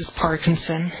illnesses,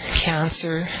 Parkinson,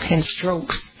 cancer, and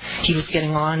strokes. He was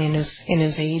getting on in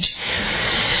his age.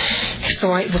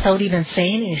 So without even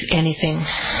saying anything,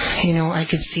 I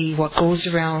could see what goes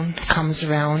around comes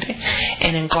around.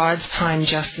 And in God's time,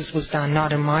 justice was done.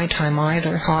 Not in my time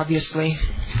either, obviously.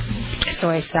 So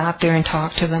I sat there and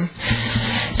talked to them,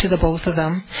 to the both of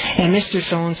them. And Mr.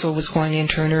 So-and-so was going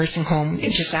into a nursing home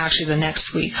just actually the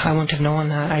next week. I wouldn't have known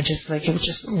that. It was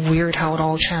just weird how it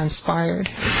all transpired.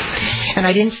 And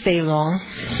I didn't stay long.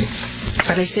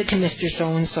 But I said to Mr.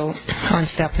 So-and-so on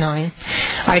step 9,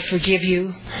 I forgive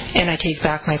you and I take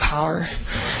back my power.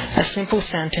 A simple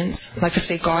sentence. Like I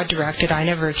say, God directed. I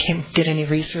never did any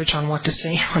research on what to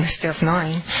say on step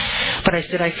 9. But I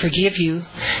said, I forgive you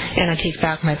and I take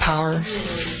back my power.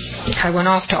 I went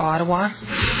off to Ottawa,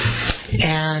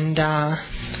 and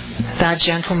that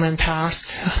gentleman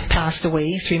passed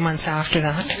away 3 months after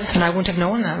that, and I wouldn't have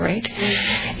known that, right?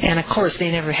 And of course,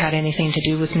 they never had anything to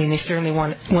do with me, and they certainly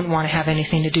wouldn't want to have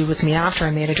anything to do with me after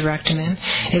I made a direct amend.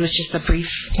 It was just a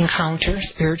brief encounter,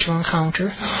 spiritual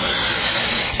encounter.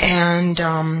 And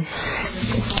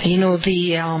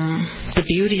the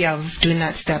beauty of doing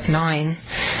that step 9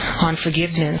 on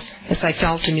forgiveness is I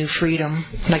felt a new freedom,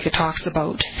 like it talks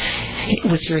about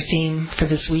with your theme for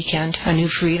this weekend, a new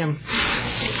freedom.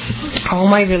 All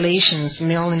my relations,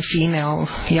 male and female,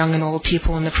 young and old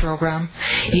people in the program,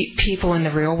 people in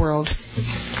the real world,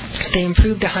 they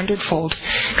improved 100-fold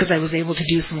because I was able to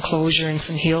do some closure and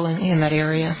some healing in that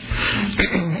area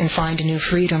and find a new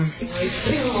freedom.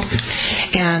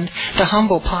 And the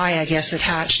humble pie, I guess,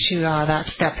 attached to that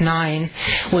step 9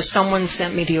 was someone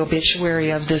sent me the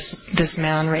obituary of this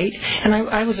man, right? And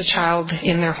I was a child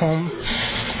in their home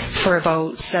for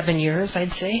about 7 years,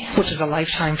 I'd say, which is a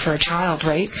lifetime for a child,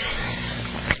 right?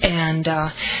 And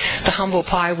the humble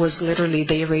pie was literally,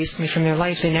 they erased me from their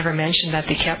life. They never mentioned that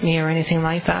they kept me or anything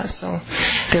like that. So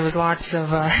there was lots of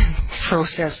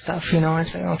process stuff, I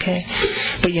said, okay.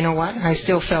 But you know what? I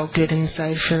still felt good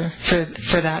inside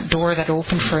for that door that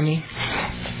opened for me.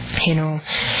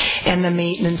 And the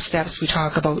maintenance steps we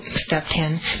talk about, step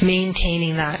 10,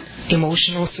 maintaining that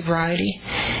emotional sobriety,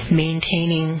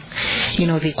 maintaining,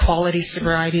 the quality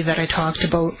sobriety that I talked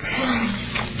about,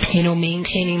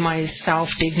 maintaining my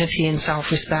self-dignity and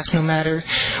self-respect no matter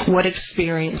what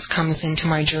experience comes into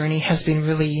my journey has been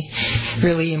really,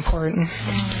 really important.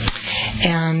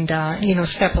 And,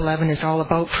 step 11 is all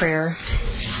about prayer.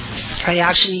 I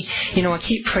actually, I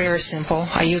keep prayer simple.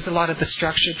 I use a lot of the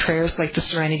structured prayers like the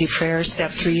Serenity Prayer,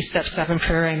 Step 3, Step 7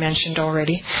 prayer I mentioned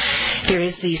already. There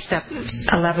is the Step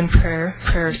 11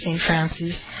 prayer of St.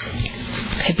 Francis,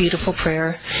 a beautiful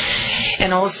prayer.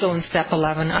 And also in Step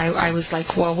 11, I was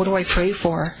like, well, what do I pray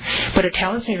for? But it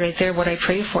tells me right there what I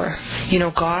pray for.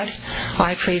 God,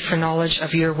 I pray for knowledge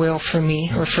of your will for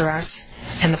me or for us,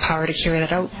 and the power to carry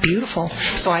that out. Beautiful.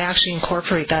 So I actually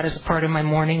incorporate that as a part of my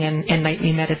morning and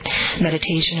nightly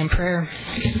meditation and prayer.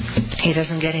 It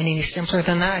doesn't get any simpler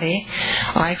than that, eh?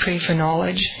 I pray for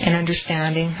knowledge and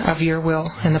understanding of your will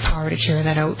and the power to carry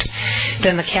that out.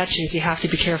 Then the catch is you have to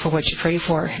be careful what you pray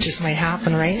for. It just might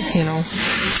happen, right?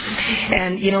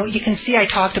 And, you can see I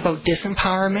talked about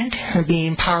disempowerment or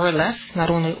being powerless, not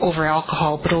only over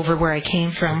alcohol, but over where I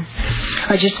came from.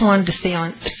 I just wanted to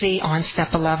say on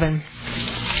Step 11,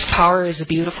 power is a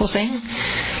beautiful thing.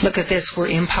 Look at this, we're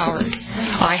empowered.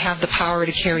 I have the power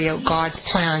to carry out God's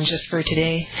plan just for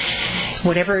today.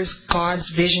 Whatever is God's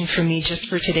vision for me just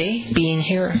for today, being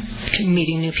here,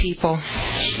 meeting new people,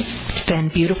 then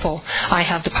beautiful. I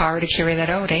have the power to carry that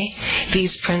out, eh?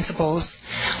 These principles,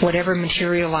 whatever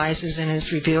materializes and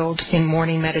is revealed in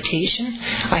morning meditation,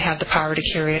 I have the power to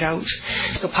carry it out.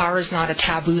 So power is not a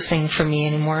taboo thing for me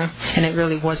anymore, and it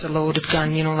really was a loaded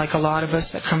gun, like a lot of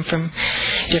us that come from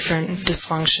different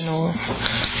dysfunctional,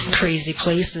 crazy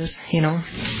places,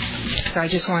 So I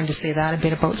just wanted to say that a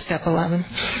bit about Step 11.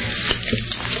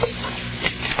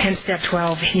 And Step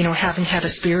 12, having had a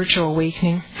spiritual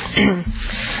awakening,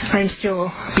 I'm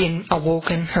still being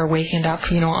awakened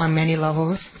up, on many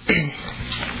levels.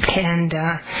 And,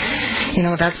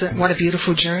 what a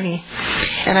beautiful journey.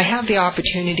 And I have the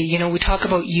opportunity, we talk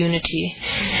about unity,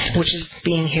 which is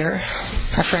being here,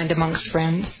 a friend amongst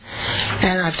friends.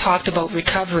 And I've talked about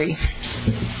recovery,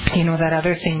 that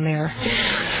other thing there.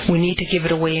 We need to give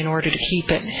it away in order to keep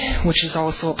it, which is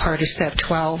also a part of Step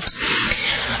 12.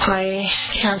 I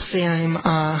can't say I'm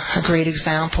a great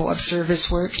example of service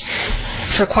work.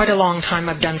 For quite a long time,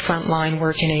 I've done frontline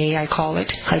work in AA, I call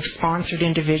it. I've sponsored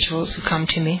individuals who come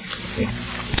to me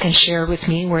and share with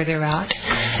me where they're at.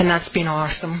 And that's been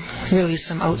awesome. Really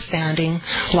some outstanding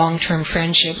long-term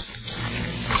friendships.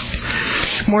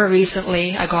 More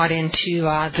recently, I got into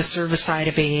the service side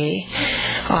of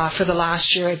AA. For the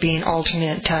last year, I've been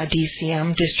alternate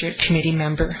DCM, District Committee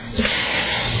member.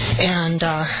 And,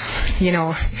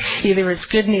 either it's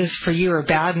good news for you or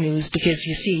bad news, because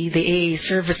you see the AA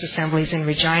service assemblies in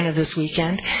Regina this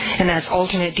weekend, and as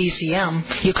alternate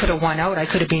DCM, you could have won out. I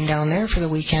could have been down there for the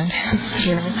weekend,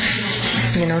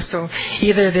 so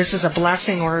either this is a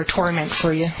blessing or a torment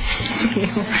for you.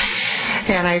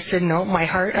 And I said, no,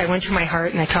 I went to my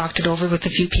heart and I talked it over with a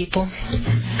few people.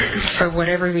 For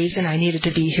whatever reason, I needed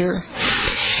to be here.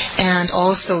 And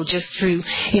also just through,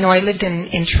 I lived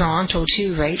in Toronto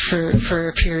too, right, for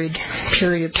a period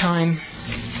of time.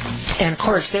 And of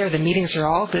course there, the meetings are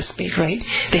all this big, right?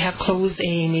 They have closed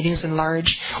AA meetings and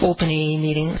large open AA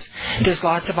meetings. There's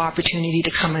lots of opportunity to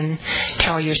come and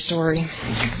tell your story.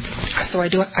 So I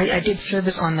did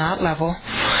service on that level.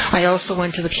 I also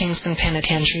went to the Kingston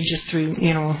Penitentiary just through,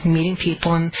 meeting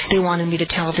people, and they wanted me to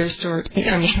tell their story. Wait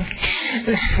a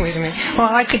minute.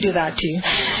 Well, I could do that too.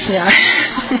 Yeah.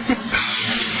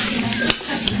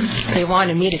 They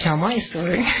wanted me to tell my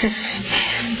story.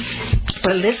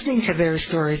 But listening to their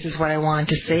stories is what I wanted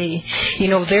to say.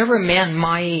 There were men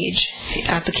my age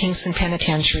at the Kingston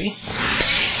Penitentiary,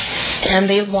 and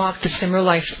they walked the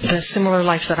similar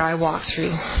life that I walked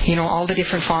through. All the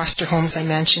different foster homes I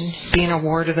mentioned, being a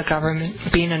ward of the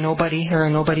government, being a nobody or a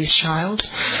nobody's child.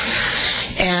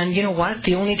 And you know what?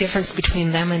 The only difference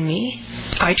between them and me,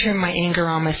 I turned my anger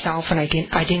on myself, and I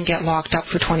didn't get locked up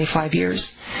for 25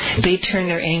 years. They turned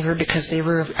their anger because they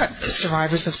were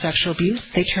survivors of sexual abuse.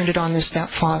 They turned it on their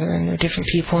stepfather and their different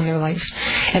people in their life,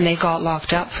 and they got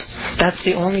locked up. That's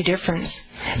the only difference.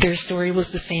 Their story was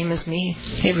the same as me.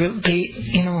 They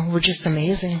were just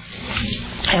amazing.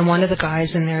 And one of the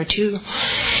guys in there too,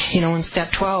 in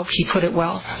Step 12, he put it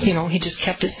well. He just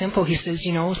kept it simple. He says,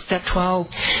 Step 12,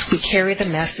 we carry the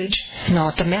message,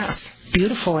 not the mess.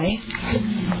 Beautiful, eh?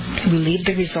 We leave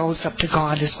the results up to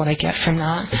God is what I get from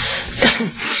that.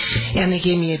 And they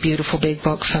gave me a beautiful big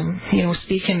book from,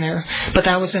 speaking there. But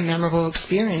that was a memorable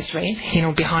experience, right?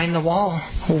 Behind the wall.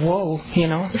 Whoa,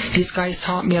 these guys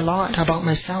taught me a lot about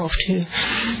myself too.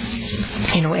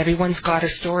 Everyone's got a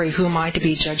story. Who am I to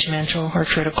be judgmental or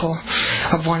critical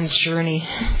of one's journey?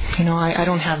 I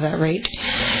don't have that right.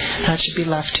 That should be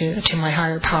left to my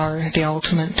higher power, the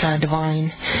ultimate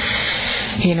divine,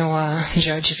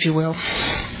 judge, if you will.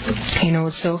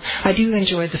 So I do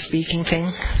enjoy the speaking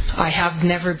thing. I have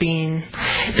never been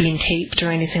taped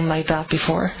or anything like that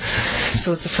before.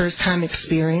 So it's a first time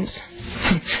experience.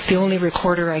 The only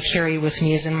recorder I carry with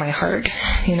me is in my heart.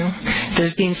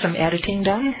 There's been some editing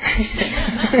done.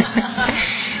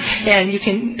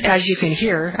 And as you can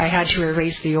hear, I had to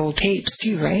erase the old tapes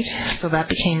too, right? So that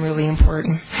became really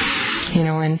important.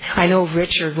 And I know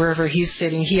Richard, wherever he's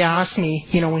sitting, he asked me,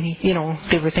 when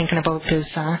they were thinking about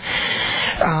this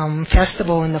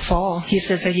festival in the fall. He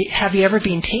says, have you ever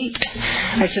been taped?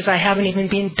 I says, I haven't even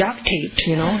been duct taped,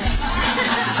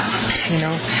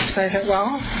 So I thought,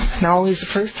 well, not always the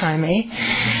first time, eh?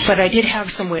 But I did have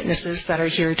some witnesses that are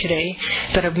here today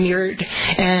that have mirrored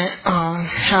and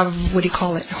have,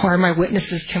 are my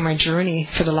witnesses to my journey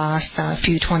for the last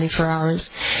few 24 hours.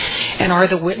 And are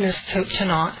the witness to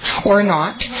not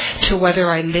to whether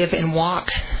I live and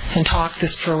walk and talk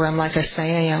this program like I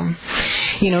say I am.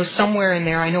 Somewhere in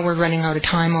there, I know we're running out of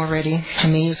time already.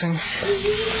 Amazing.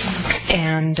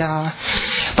 And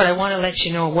but I want to let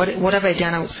you know what have I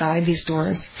done outside these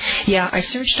doors. Yeah, I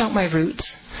searched out my roots.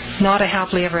 Not a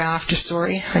happily ever after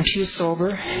story. I'm too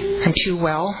sober. I'm too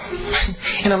well.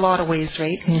 In a lot of ways,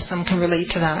 right? And some can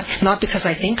relate to that. Not because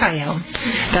I think I am.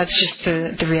 That's just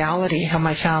the reality of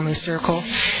my family circle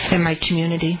and my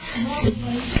community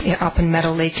up in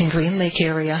Meadow Lake and Green Lake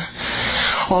area.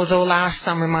 Although last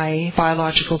summer my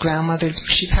biological grandmother,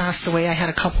 she passed away, I had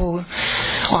a couple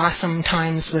awesome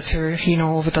times with her,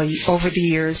 over the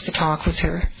years to talk with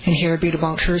her and hear a bit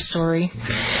about her story.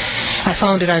 I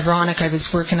found it ironic. I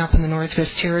was working up in the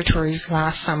Northwest Territories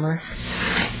last summer.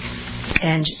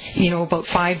 And, about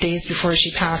 5 days before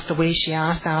she passed away, she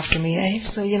asked after me, eh?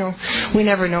 So, we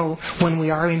never know when we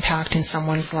are impacting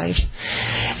someone's life.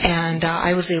 And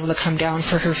I was able to come down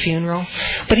for her funeral.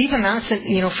 But even that's,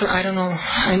 I don't know,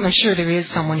 I'm sure there is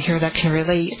someone here that can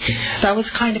relate. That was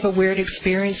kind of a weird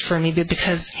experience for me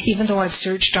because even though I've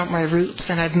searched out my roots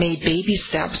and I've made baby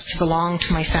steps to belong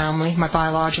to my family, my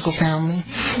biological family,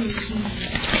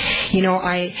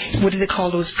 what do they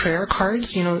call those prayer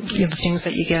cards? The things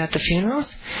that you get at the funerals?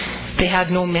 They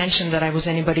had no mention that I was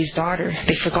anybody's daughter.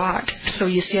 They forgot. So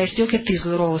you see, I still get these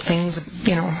little things,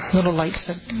 little lights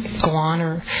that go on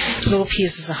or little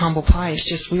pieces of humble pie. It's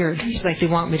just weird. It's like they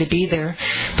want me to be there,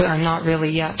 but I'm not really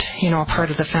yet, a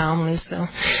part of the family. So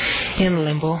in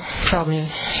limbo,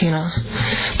 probably,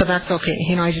 but that's okay.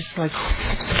 I just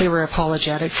they were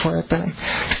apologetic for it, but I'm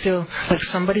still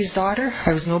somebody's daughter.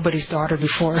 I was nobody's daughter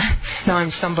before. Now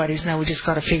I'm somebody's. Now we just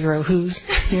got to figure out whose,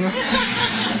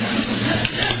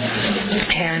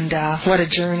 And what a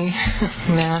journey,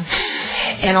 man.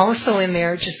 And also in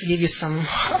there, just to give you some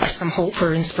hope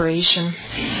or inspiration,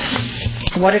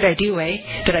 what did I do,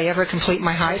 eh? Did I ever complete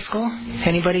my high school?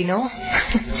 Anybody know?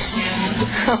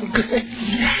 Oh, good.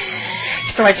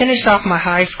 So I finished off my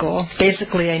high school.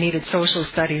 Basically, I needed social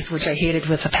studies, which I hated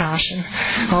with a passion.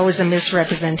 Always a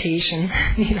misrepresentation,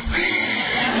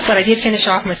 But I did finish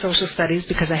off my social studies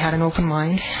because I had an open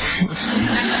mind.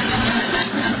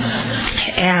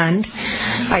 And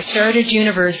I started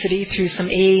university through some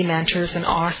AA mentors and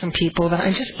awesome people that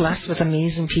I'm just blessed with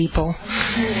amazing people.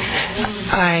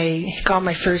 I got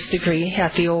my first degree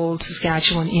at the old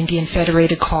Saskatchewan Indian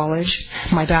Federated College,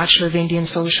 my Bachelor of Indian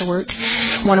Social Work.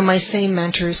 One of my same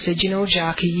mentors said,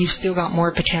 Jackie, you've still got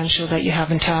more potential that you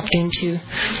haven't tapped into.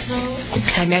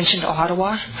 I mentioned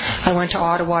Ottawa. I went to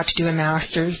Ottawa to do a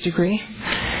master's degree.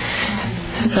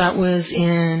 That was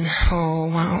in,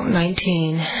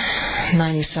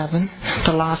 1997,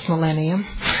 the last millennium.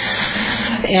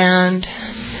 And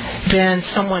then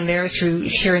someone there, through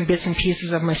hearing bits and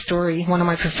pieces of my story, one of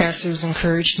my professors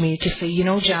encouraged me to say,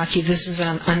 Jackie, this is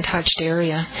an untouched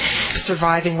area,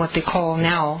 surviving what they call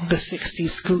now the 60s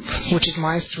scoop, which is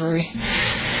my story.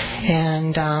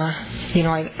 And,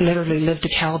 I literally lived to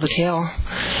tell the tale.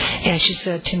 And she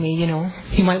said to me,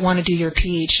 you might want to do your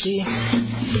PhD.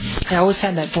 I always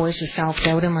had that voice of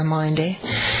self-doubt in my mind, eh?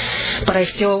 But I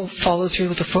still followed through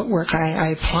with the footwork. I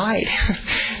applied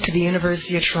to the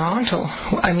University of Toronto.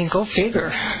 I mean, go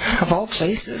figure, of all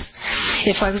places.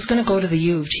 If I was going to go to the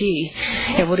U of T,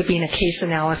 it would have been a case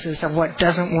analysis of what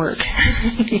doesn't work,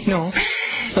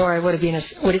 or I would have been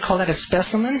what do you call that, a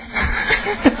specimen?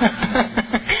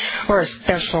 Or a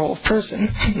special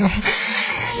person,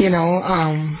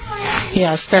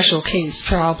 Yeah, special case,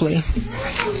 probably.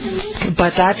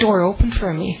 But that door opened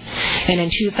for me. And in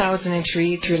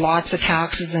 2003, through lots of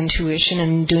taxes and tuition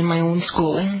and doing my own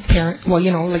schooling,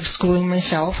 schooling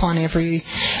myself on every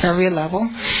level,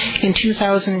 in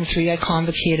 2003 I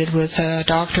convocated with a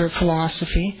doctor of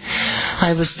philosophy.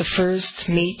 I was the first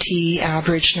Métis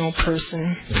Aboriginal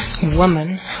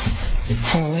woman,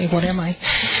 holy, what am I,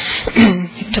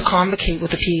 to convocate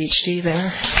with a PhD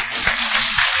there.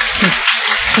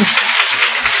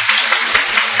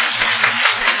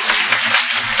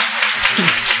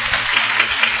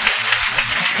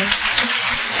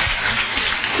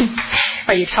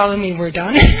 Are you telling me we're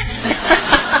done?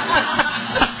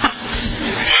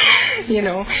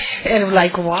 And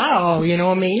like, wow,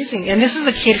 amazing. And this is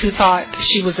a kid who thought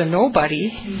she was a nobody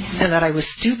and that I was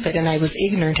stupid and I was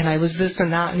ignorant and I was this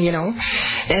and that,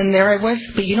 and there I was.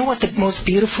 But you know what the most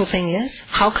beautiful thing is?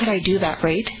 How could I do that,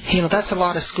 right? That's a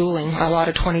lot of schooling, a lot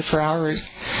of 24 hours.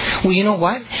 Well, you know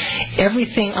what?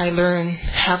 Everything I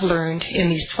have learned in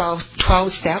these 12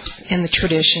 steps in the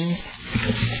traditions,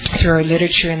 through our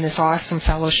literature in this awesome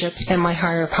fellowship and my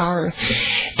higher power,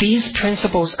 these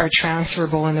principles are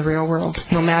transferable in the real world,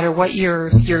 no matter what your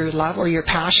love or your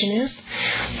passion is.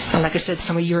 And like I said,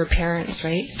 some of you are parents,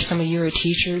 right? Some of you are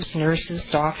teachers, nurses,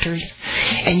 doctors.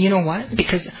 And you know what?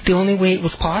 Because the only way it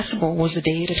was possible was a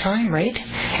day at a time, right?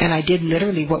 And I did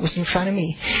literally what was in front of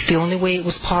me. The only way it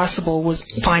was possible was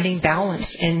finding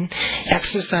balance and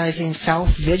exercising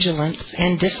self-vigilance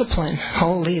and discipline.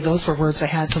 Holy, those were words I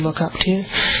had to look up to.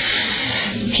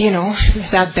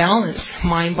 That balance,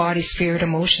 mind, body, spirit,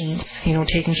 emotions,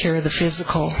 taking care of the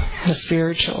physical, the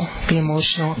spiritual, the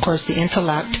emotional, of course, the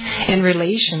intellect, and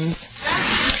relations.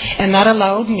 And that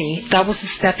allowed me, that was a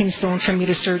stepping stone for me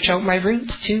to search out my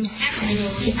roots too.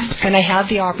 And I had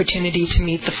the opportunity to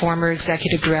meet the former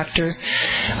executive director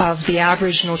of the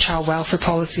Aboriginal Child Welfare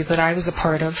Policy that I was a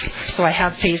part of. So I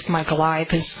have faced my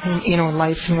Goliath,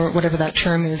 life, or whatever that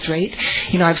term is, right?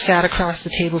 I've sat across the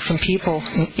table from people,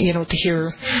 to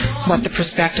hear what the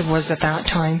perspective was at that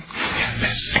time.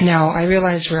 Now, I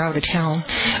realize we're out of town.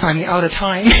 Out of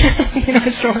time.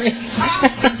 Sorry.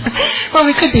 Well,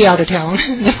 we could be out of town.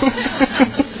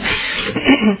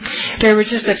 There were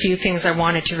just a few things I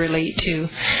wanted to relate to.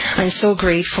 I'm so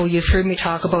grateful. You've heard me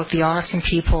talk about the awesome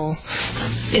people.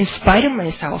 In spite of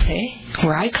myself,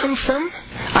 where I come from,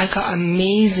 I got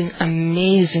amazing,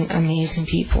 amazing, amazing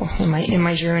people in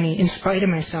my journey. In spite of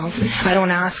myself, I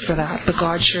don't ask for that, but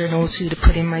God sure knows who to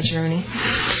put in my journey.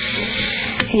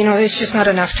 There's just not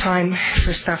enough time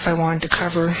for stuff I wanted to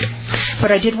cover.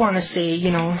 But I did want to say,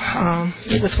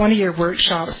 with one of your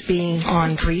workshops being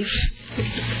on grief,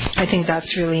 I think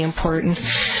that's really important.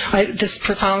 This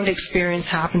profound experience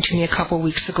happened to me a couple of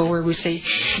weeks ago where we say,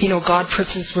 God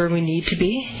puts us where we need to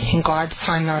be in God's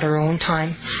time, not our own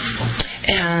time.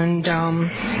 And,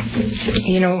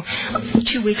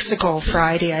 2 weeks ago,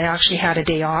 Friday, I actually had a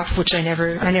day off, which I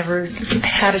never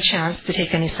had a chance to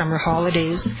take any summer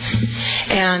holidays.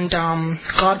 And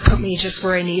God put me just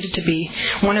where I needed to be.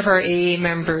 One of our AA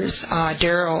members,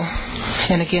 Daryl,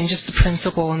 and again, just the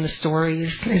principle and the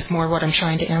story is more what I'm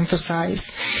trying to emphasize.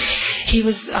 He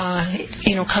was,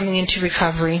 coming into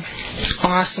recovery.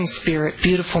 Awesome spirit,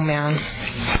 beautiful man,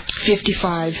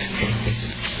 55.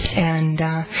 And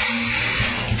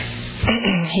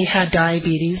he had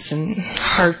diabetes and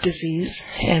heart disease.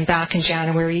 And back in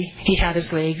January, he had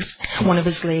one of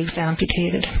his legs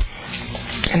amputated.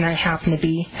 And I happened to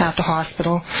be at the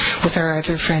hospital with our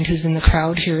other friend who's in the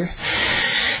crowd here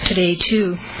today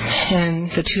too,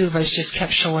 and the two of us just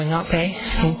kept showing up,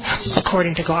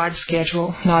 according to God's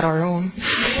schedule, not our own.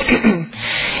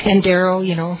 And Daryl,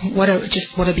 what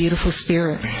a beautiful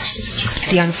spirit.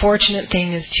 The unfortunate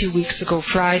thing is 2 weeks ago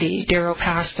Friday, Daryl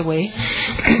passed away.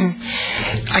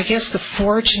 I guess the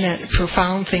fortunate,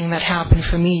 profound thing that happened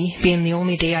for me, being the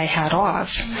only day I had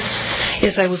off,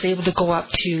 is I was able to go up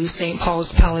to St.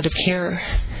 Paul's Palliative Care.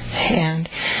 And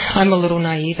I'm a little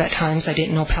naive at times. I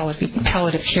didn't know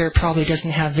palliative care probably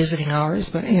doesn't have visiting hours,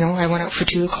 but I went out for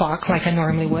 2 o'clock like I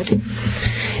normally would,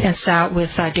 and sat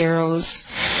with Darrow's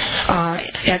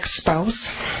ex-spouse.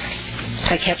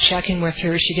 I kept checking with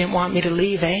her. She didn't want me to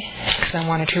leave, because I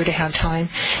wanted her to have time.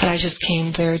 And I just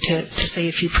came there to say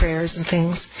a few prayers and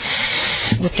things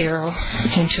with Darrow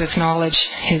and to acknowledge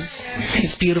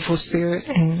his beautiful spirit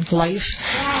and life.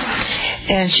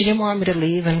 And she didn't want me to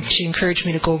leave, and she encouraged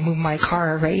me to go move my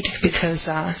car, right? Because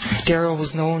Darrow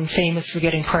was famous for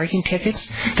getting parking tickets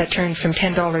that turned from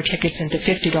 $10 tickets into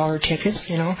 $50 tickets,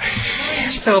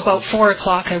 So about 4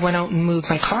 o'clock, I went out and moved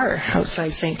my car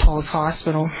outside St. Paul's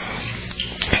Hospital.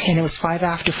 And it was 5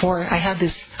 after 4. I had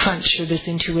this hunch or this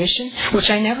intuition, which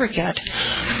I never get.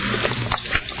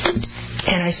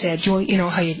 And I said, you know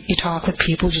how you talk with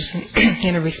people just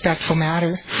in a respectful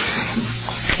manner.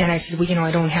 And I said, well,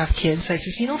 I don't have kids. I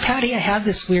said, Patty, I have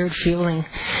this weird feeling.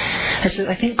 I said,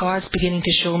 I think God's beginning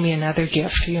to show me another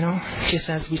gift, just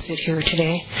as we sit here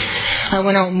today. I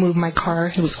went out and moved my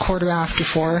car. It was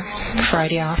 4:15,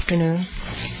 Friday afternoon.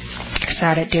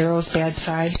 Sat at Daryl's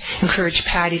bedside, encouraged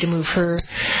Patty to move her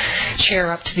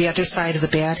chair up to the other side of the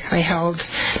bed. I held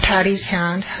Patty's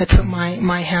hand. I put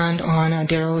my hand on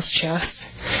Daryl's chest.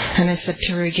 And I said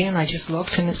to her again, I just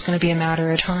looked, and it's going to be a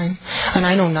matter of time. And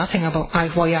I know nothing about,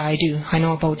 I do. I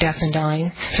know about death and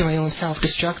dying through my own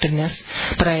self-destructiveness.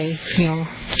 But I,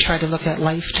 try to look at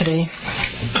life today.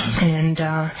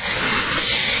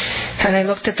 And I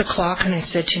looked at the clock and I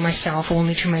said to myself,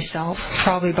 only to myself,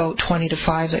 probably about 20 to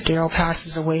 5 that Daryl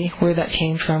passes away. Where that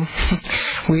came from.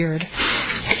 Weird.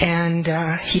 And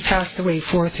he passed away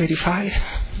 4:35.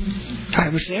 I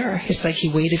was there. It's like he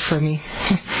waited for me.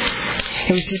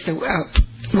 It was just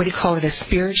a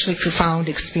spiritually profound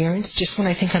experience. Just when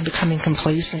I think I'm becoming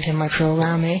complacent in my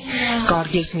program,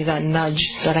 God gives me that nudge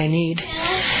that I need.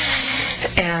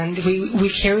 And we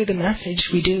carry the message,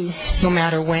 we do, no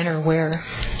matter when or where.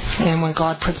 And when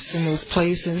God puts us in those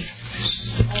places.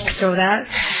 So that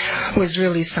was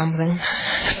really something.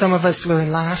 Some of us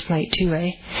learned last night too,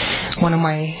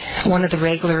 One of the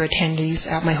regular attendees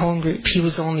at my home group, he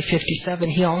was only 57.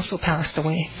 He also passed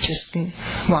away just,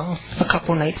 a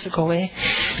couple nights ago,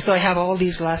 So I have all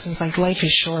these lessons, like life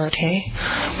is short,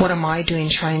 What am I doing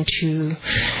trying to,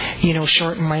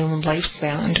 shorten my own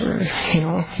lifespan or,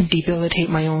 debilitate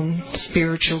my own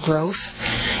spiritual growth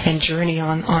and journey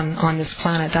on this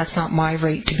planet? That's not my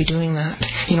right to be doing that.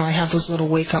 I have those little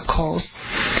wake-up calls.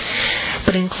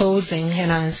 But in closing,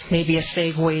 and as maybe a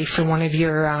segue for one of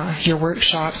your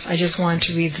workshops, I just wanted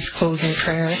to read this closing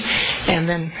prayer, and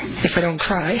then if I don't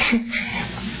cry,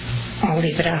 I'll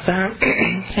leave it at that.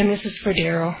 And this is for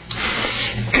Daryl.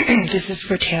 This is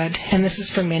for Ted, and this is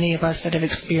for many of us that have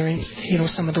experienced,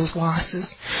 some of those losses.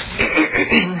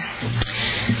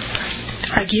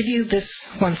 I give you this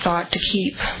one thought to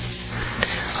keep.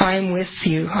 I am with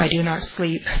you, I do not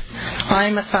sleep. I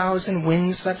am 1,000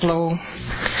 winds that blow.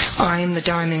 I am the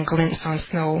diamond glints on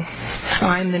snow.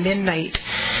 I am the midnight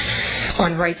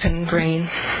on ripened grain.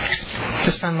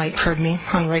 The sunlight,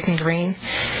 on ripened grain.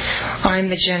 I am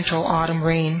the gentle autumn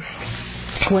rain.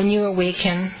 When you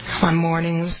awaken on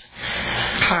morning's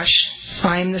hush,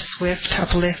 I am the swift,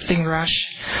 uplifting rush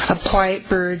of quiet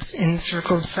birds in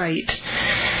circled sight.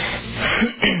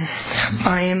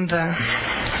 I am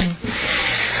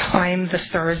the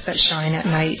stars that shine at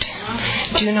night.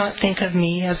 Do not think of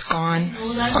me as gone.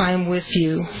 I am with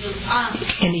you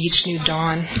in each new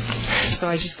dawn. So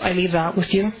I leave that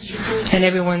with you. And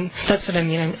everyone, that's what I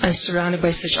mean. I'm surrounded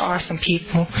by such awesome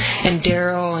people. And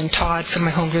Daryl and Todd from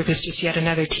my home group is just yet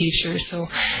another teacher. So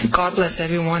God bless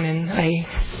everyone. And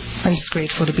I'm just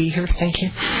grateful to be here. Thank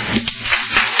you.